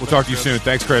 We'll talk to you soon.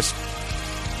 Thanks, Chris.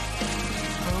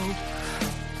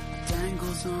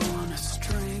 Dangles on a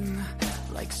string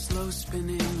like slow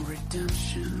spinning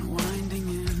redemption.